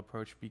pedagogical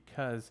approach,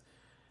 because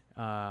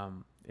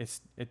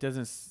it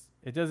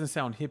doesn't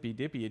sound hippy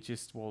dippy. It's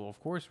just, well, of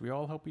course we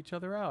all help each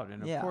other out,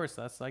 and of course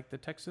that's like the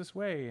Texas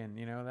way, and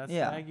that's the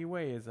Aggie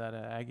way, is that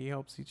Aggie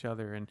helps each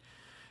other. And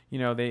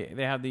they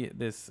have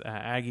this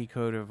Aggie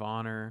code of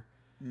honor.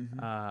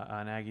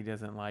 An Aggie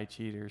doesn't lie,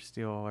 cheat, or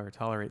steal, or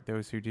tolerate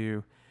those who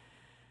do.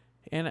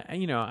 And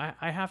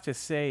I have to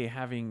say,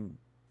 having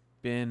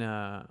been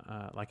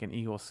like an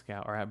Eagle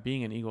Scout, or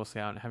being an Eagle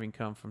Scout, and having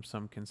come from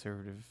some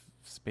conservative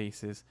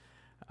spaces,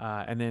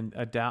 and then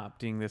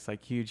adopting this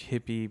like huge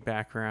hippie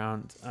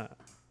background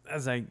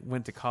as I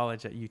went to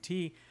college at UT,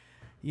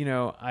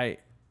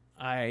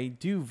 I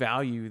do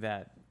value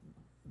that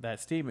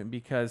statement,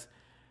 because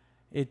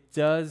it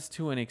does,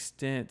 to an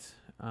extent,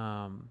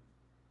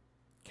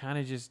 kind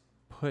of just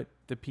put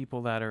the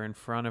people that are in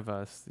front of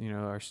us,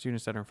 our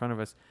students that are in front of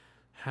us,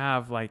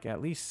 have like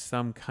at least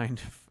some kind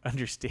of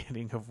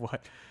understanding of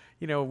what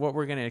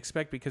we're going to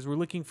expect, because we're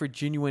looking for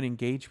genuine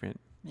engagement.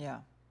 Yeah.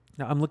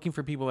 Now, I'm looking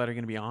for people that are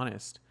going to be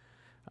honest,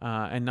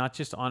 and not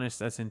just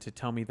honest as in to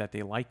tell me that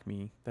they like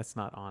me. That's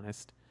not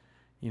honest,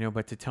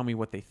 but to tell me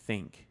what they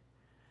think.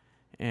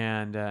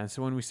 And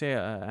so when we say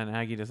an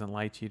Aggie doesn't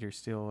lie, cheat, or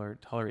steal, or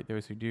tolerate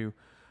those who do,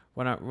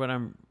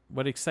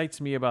 what excites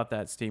me about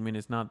that statement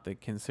is not the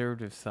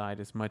conservative side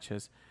as much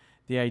as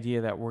the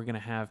idea that we're going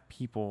to have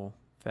people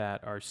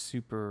that are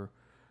super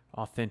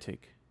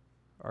authentic,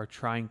 are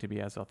trying to be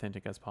as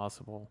authentic as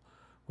possible,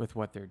 with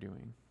what they're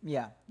doing.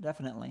 Yeah,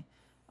 definitely.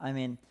 I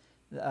mean,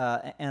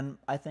 and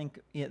I think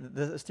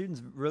the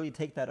students really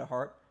take that to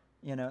heart.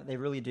 They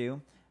really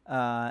do.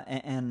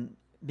 And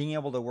being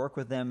able to work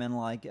with them and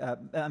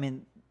I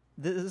mean,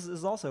 this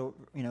is also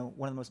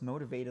one of the most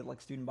motivated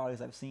student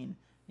bodies I've seen.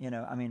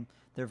 I mean,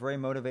 they're very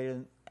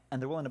motivated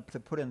and they're willing to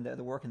put in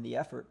the work and the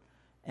effort,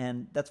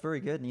 and that's very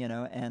good.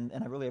 And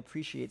I really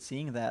appreciate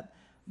seeing that.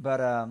 But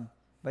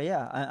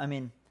yeah, I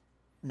mean.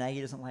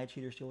 Nagy doesn't lie,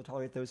 cheaters, she will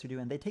tolerate those who do,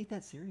 and they take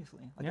that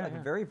seriously,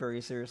 very,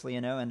 very seriously,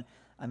 And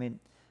I mean,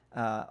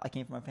 I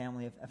came from a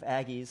family of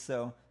Aggies,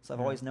 so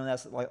I've always known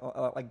that's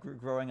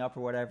growing up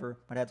or whatever.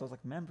 My dad's always like,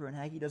 remember, an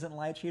Aggie doesn't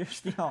lie, cheat, or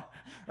steal,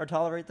 or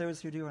tolerate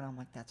those who do, and I'm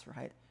like, that's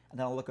right. And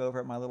then I'll look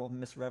over at my little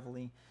Miss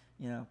Reveille,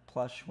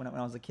 plush when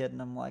I was a kid,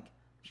 and I'm like,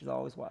 she's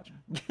always watching.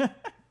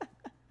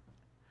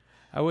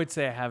 I would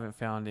say I haven't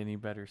found any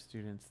better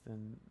students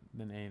than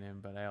A&M,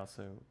 but I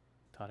also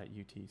taught at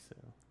UT, so.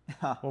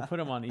 We'll put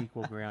them on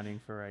equal grounding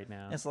for right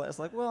now. It's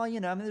like, well, I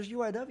mean, there's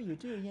UIW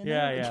too.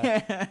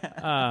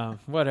 Yeah.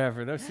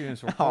 Whatever. Those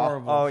students were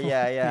horrible. Oh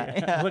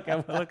yeah. Look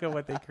at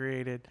what they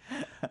created.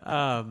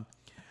 But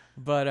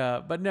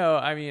no,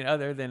 I mean,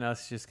 other than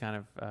us just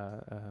kind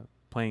of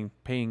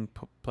paying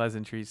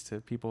pleasantries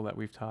to people that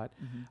we've taught,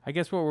 I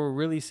guess what we're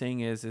really saying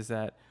is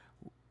that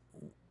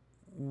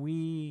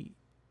we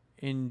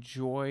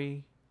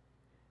enjoy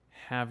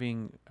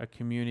having a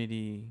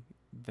community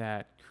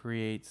that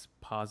creates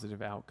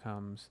positive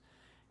outcomes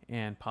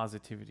and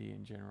positivity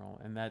in general,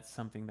 and that's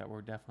something that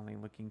we're definitely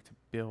looking to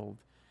build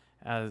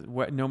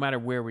no matter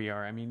where we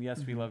are. I mean,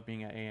 yes, we love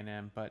being at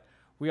A&M, but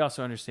we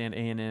also understand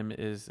A&M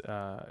is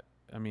I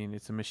mean,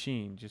 it's a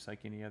machine just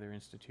like any other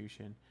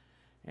institution,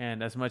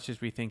 and as much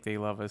as we think they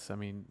love us, I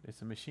mean,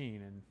 it's a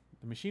machine, and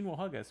the machine will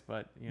hug us,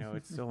 but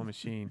it's still a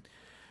machine.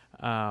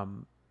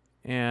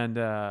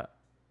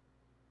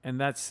 And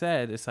that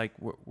said, it's like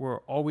we're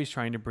always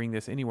trying to bring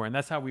this anywhere. And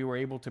that's how we were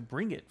able to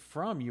bring it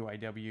from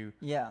UIW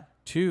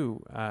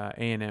to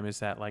A&M, is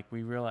that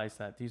we realized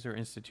that these are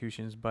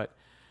institutions, but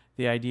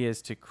the idea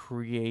is to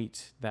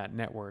create that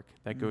network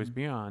that goes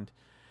beyond.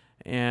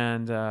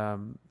 And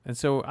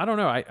so, I don't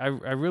know, I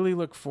really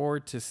look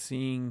forward to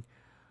seeing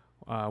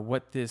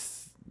what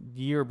this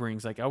year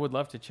brings. I would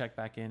love to check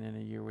back in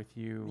a year with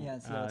you,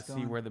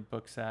 see where the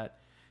book's at.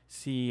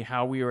 See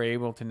how we were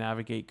able to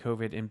navigate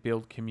COVID and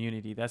build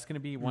community. That's going to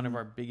be one of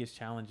our biggest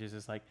challenges,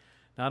 is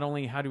not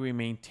only how do we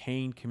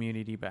maintain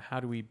community, but how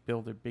do we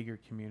build a bigger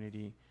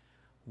community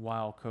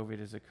while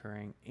COVID is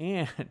occurring?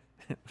 And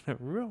the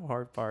real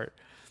hard part,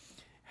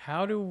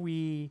 how do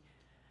we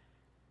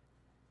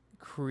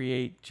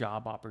create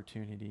job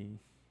opportunity,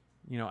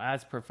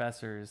 as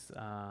professors,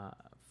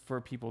 for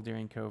people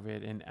during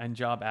COVID and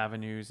job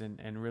avenues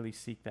and really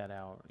seek that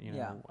out.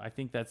 I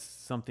think that's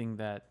something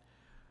that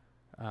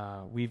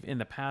in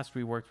the past,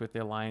 we worked with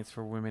the Alliance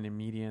for Women in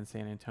Media in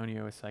San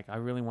Antonio. It's I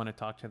really want to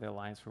talk to the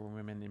Alliance for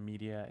Women in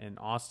Media in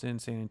Austin,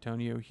 San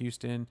Antonio,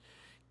 Houston,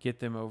 get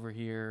them over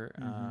here,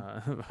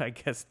 I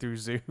guess through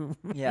Zoom.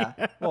 Yeah.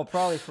 Well,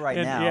 probably for right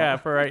now. Yeah,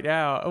 for right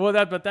now.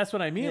 Well, but that's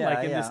what I mean,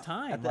 in this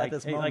time. At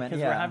this moment,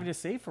 because we're having to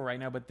say for right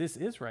now, but this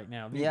is right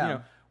now.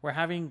 We're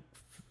having,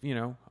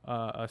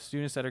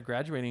 students that are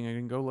graduating and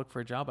can go look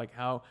for a job.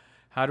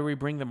 How do we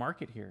bring the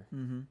market here?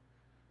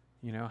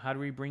 How do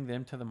we bring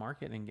them to the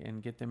market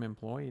and get them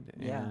employed?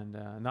 Yeah.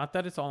 And not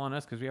that it's all on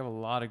us, because we have a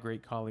lot of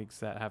great colleagues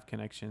that have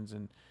connections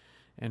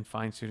and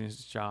find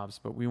students jobs,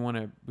 but we want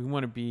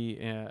to be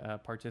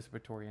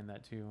participatory in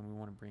that too, and we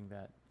want to bring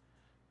that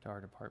to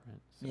our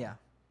department. So. Yeah,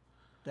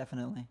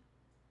 definitely.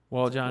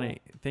 Well, so Johnny,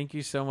 thank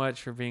you so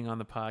much for being on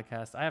the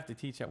podcast. I have to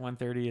teach at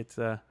 1:30. It's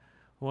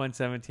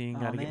 1:17.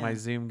 Got to get my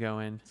Zoom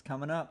going. It's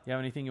coming up. You have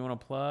anything you want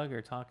to plug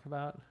or talk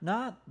about?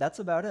 Nah, that's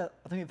about it.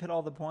 I think we've hit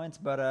all the points.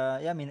 But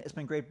I mean, it's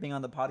been great being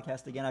on the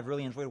podcast again. I've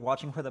really enjoyed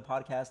watching where the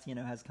podcast,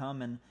 has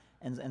come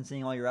and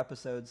seeing all your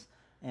episodes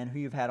and who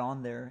you've had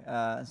on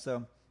there.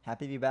 So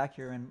happy to be back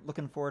here and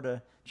looking forward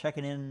to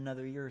checking in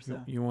another year or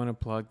so. You want to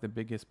plug the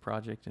biggest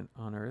project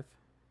on Earth?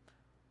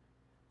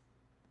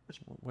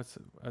 What's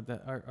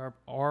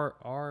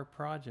our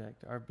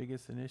project, our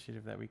biggest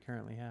initiative that we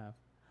currently have?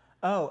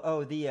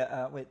 The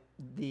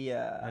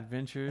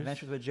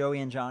Adventures with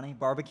Joey and Johnny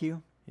barbecue.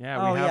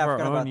 Yeah, we have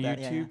our own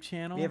YouTube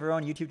channel. We have our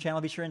own YouTube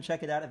channel. Be sure and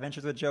check it out.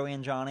 Adventures with Joey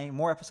and Johnny.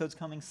 More episodes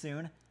coming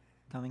soon.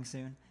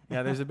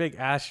 Yeah, there's a big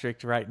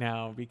asterisk right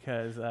now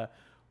because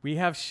we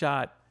have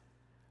shot.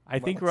 I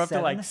think we're up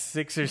to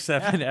 6 or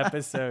 7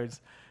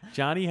 episodes.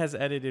 Johnny has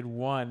edited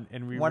one,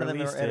 and we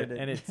released it,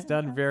 and it's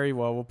done very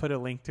well. We'll put a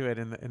link to it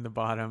in the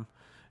bottom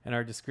in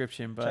our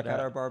description. But check out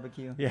our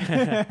barbecue.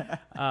 Yeah.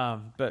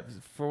 But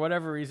for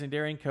whatever reason,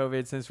 during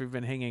COVID, since we've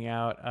been hanging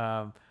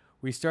out,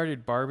 we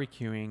started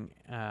barbecuing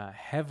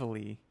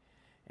heavily,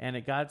 and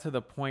it got to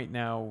the point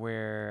now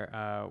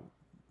where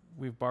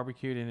we've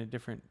barbecued in a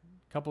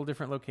couple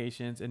different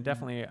locations and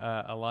definitely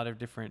a lot of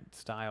different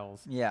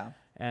styles. Yeah.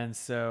 And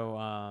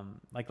so,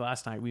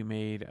 last night, we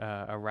made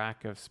a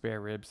rack of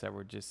spare ribs that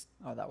were just.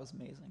 Oh, that was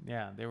amazing.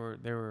 Yeah, they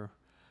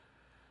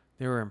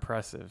They were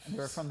impressive.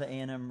 They're from the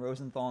A&M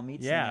Rosenthal meat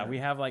Yeah, center. we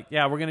have like,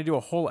 yeah, we're going to do a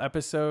whole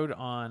episode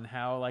on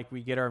how like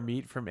we get our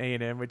meat from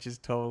A&M, which is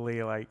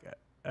totally like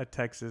a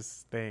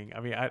Texas thing. I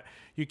mean,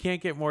 you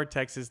can't get more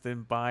Texas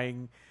than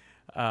buying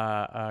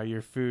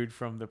your food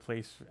from the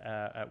place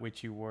at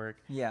which you work.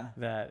 Yeah.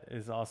 That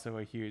is also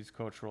a huge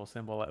cultural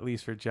symbol, at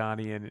least for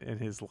Johnny and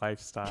his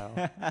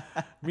lifestyle.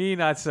 Me,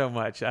 not so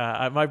much.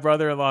 My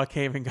brother-in-law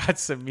came and got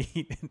some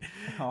meat,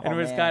 and it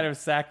was kind of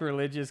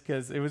sacrilegious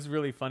because it was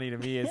really funny to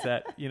me is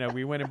that, you know,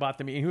 we went and bought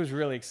the meat. He was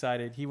really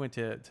excited. He went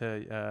to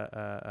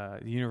the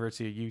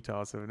University of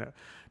Utah, so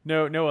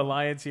no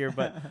alliance here,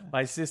 but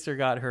my sister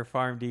got her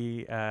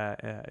PharmD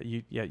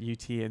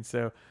UT, and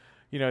so,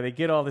 you know, they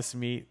get all this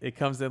meat. It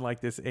comes in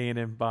like this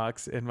A&M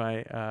box, and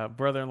my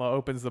brother-in-law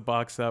opens the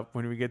box up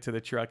when we get to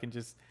the truck and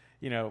just,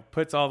 you know,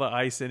 puts all the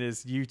ice in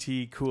his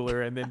UT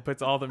cooler and then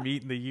puts all the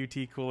meat in the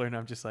UT cooler. And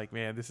I'm just like,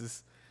 man, this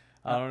is,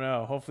 I don't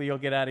know. Hopefully you'll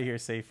get out of here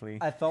safely.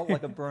 I felt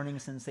like a burning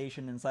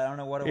sensation inside. I don't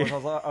know what it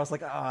was. I was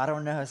like, oh, I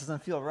don't know. This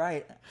doesn't feel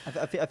right.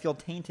 I feel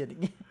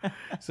tainted.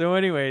 So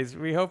anyways,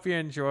 we hope you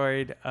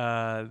enjoyed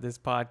this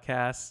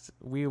podcast.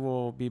 We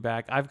will be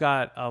back. I've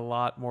got a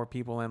lot more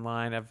people in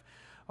line. I've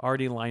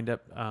already lined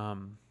up.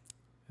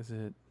 Is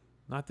it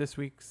not this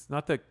week's,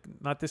 not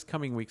this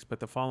coming week's, but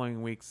the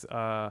following week's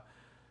person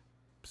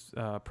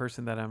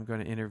that I'm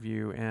going to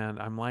interview, and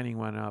I'm lining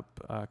one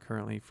up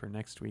currently for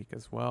next week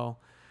as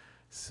well.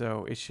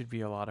 So it should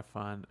be a lot of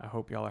fun. I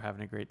hope y'all are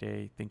having a great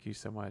day. Thank you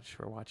so much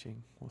for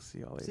watching. We'll see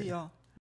y'all later. See y'all.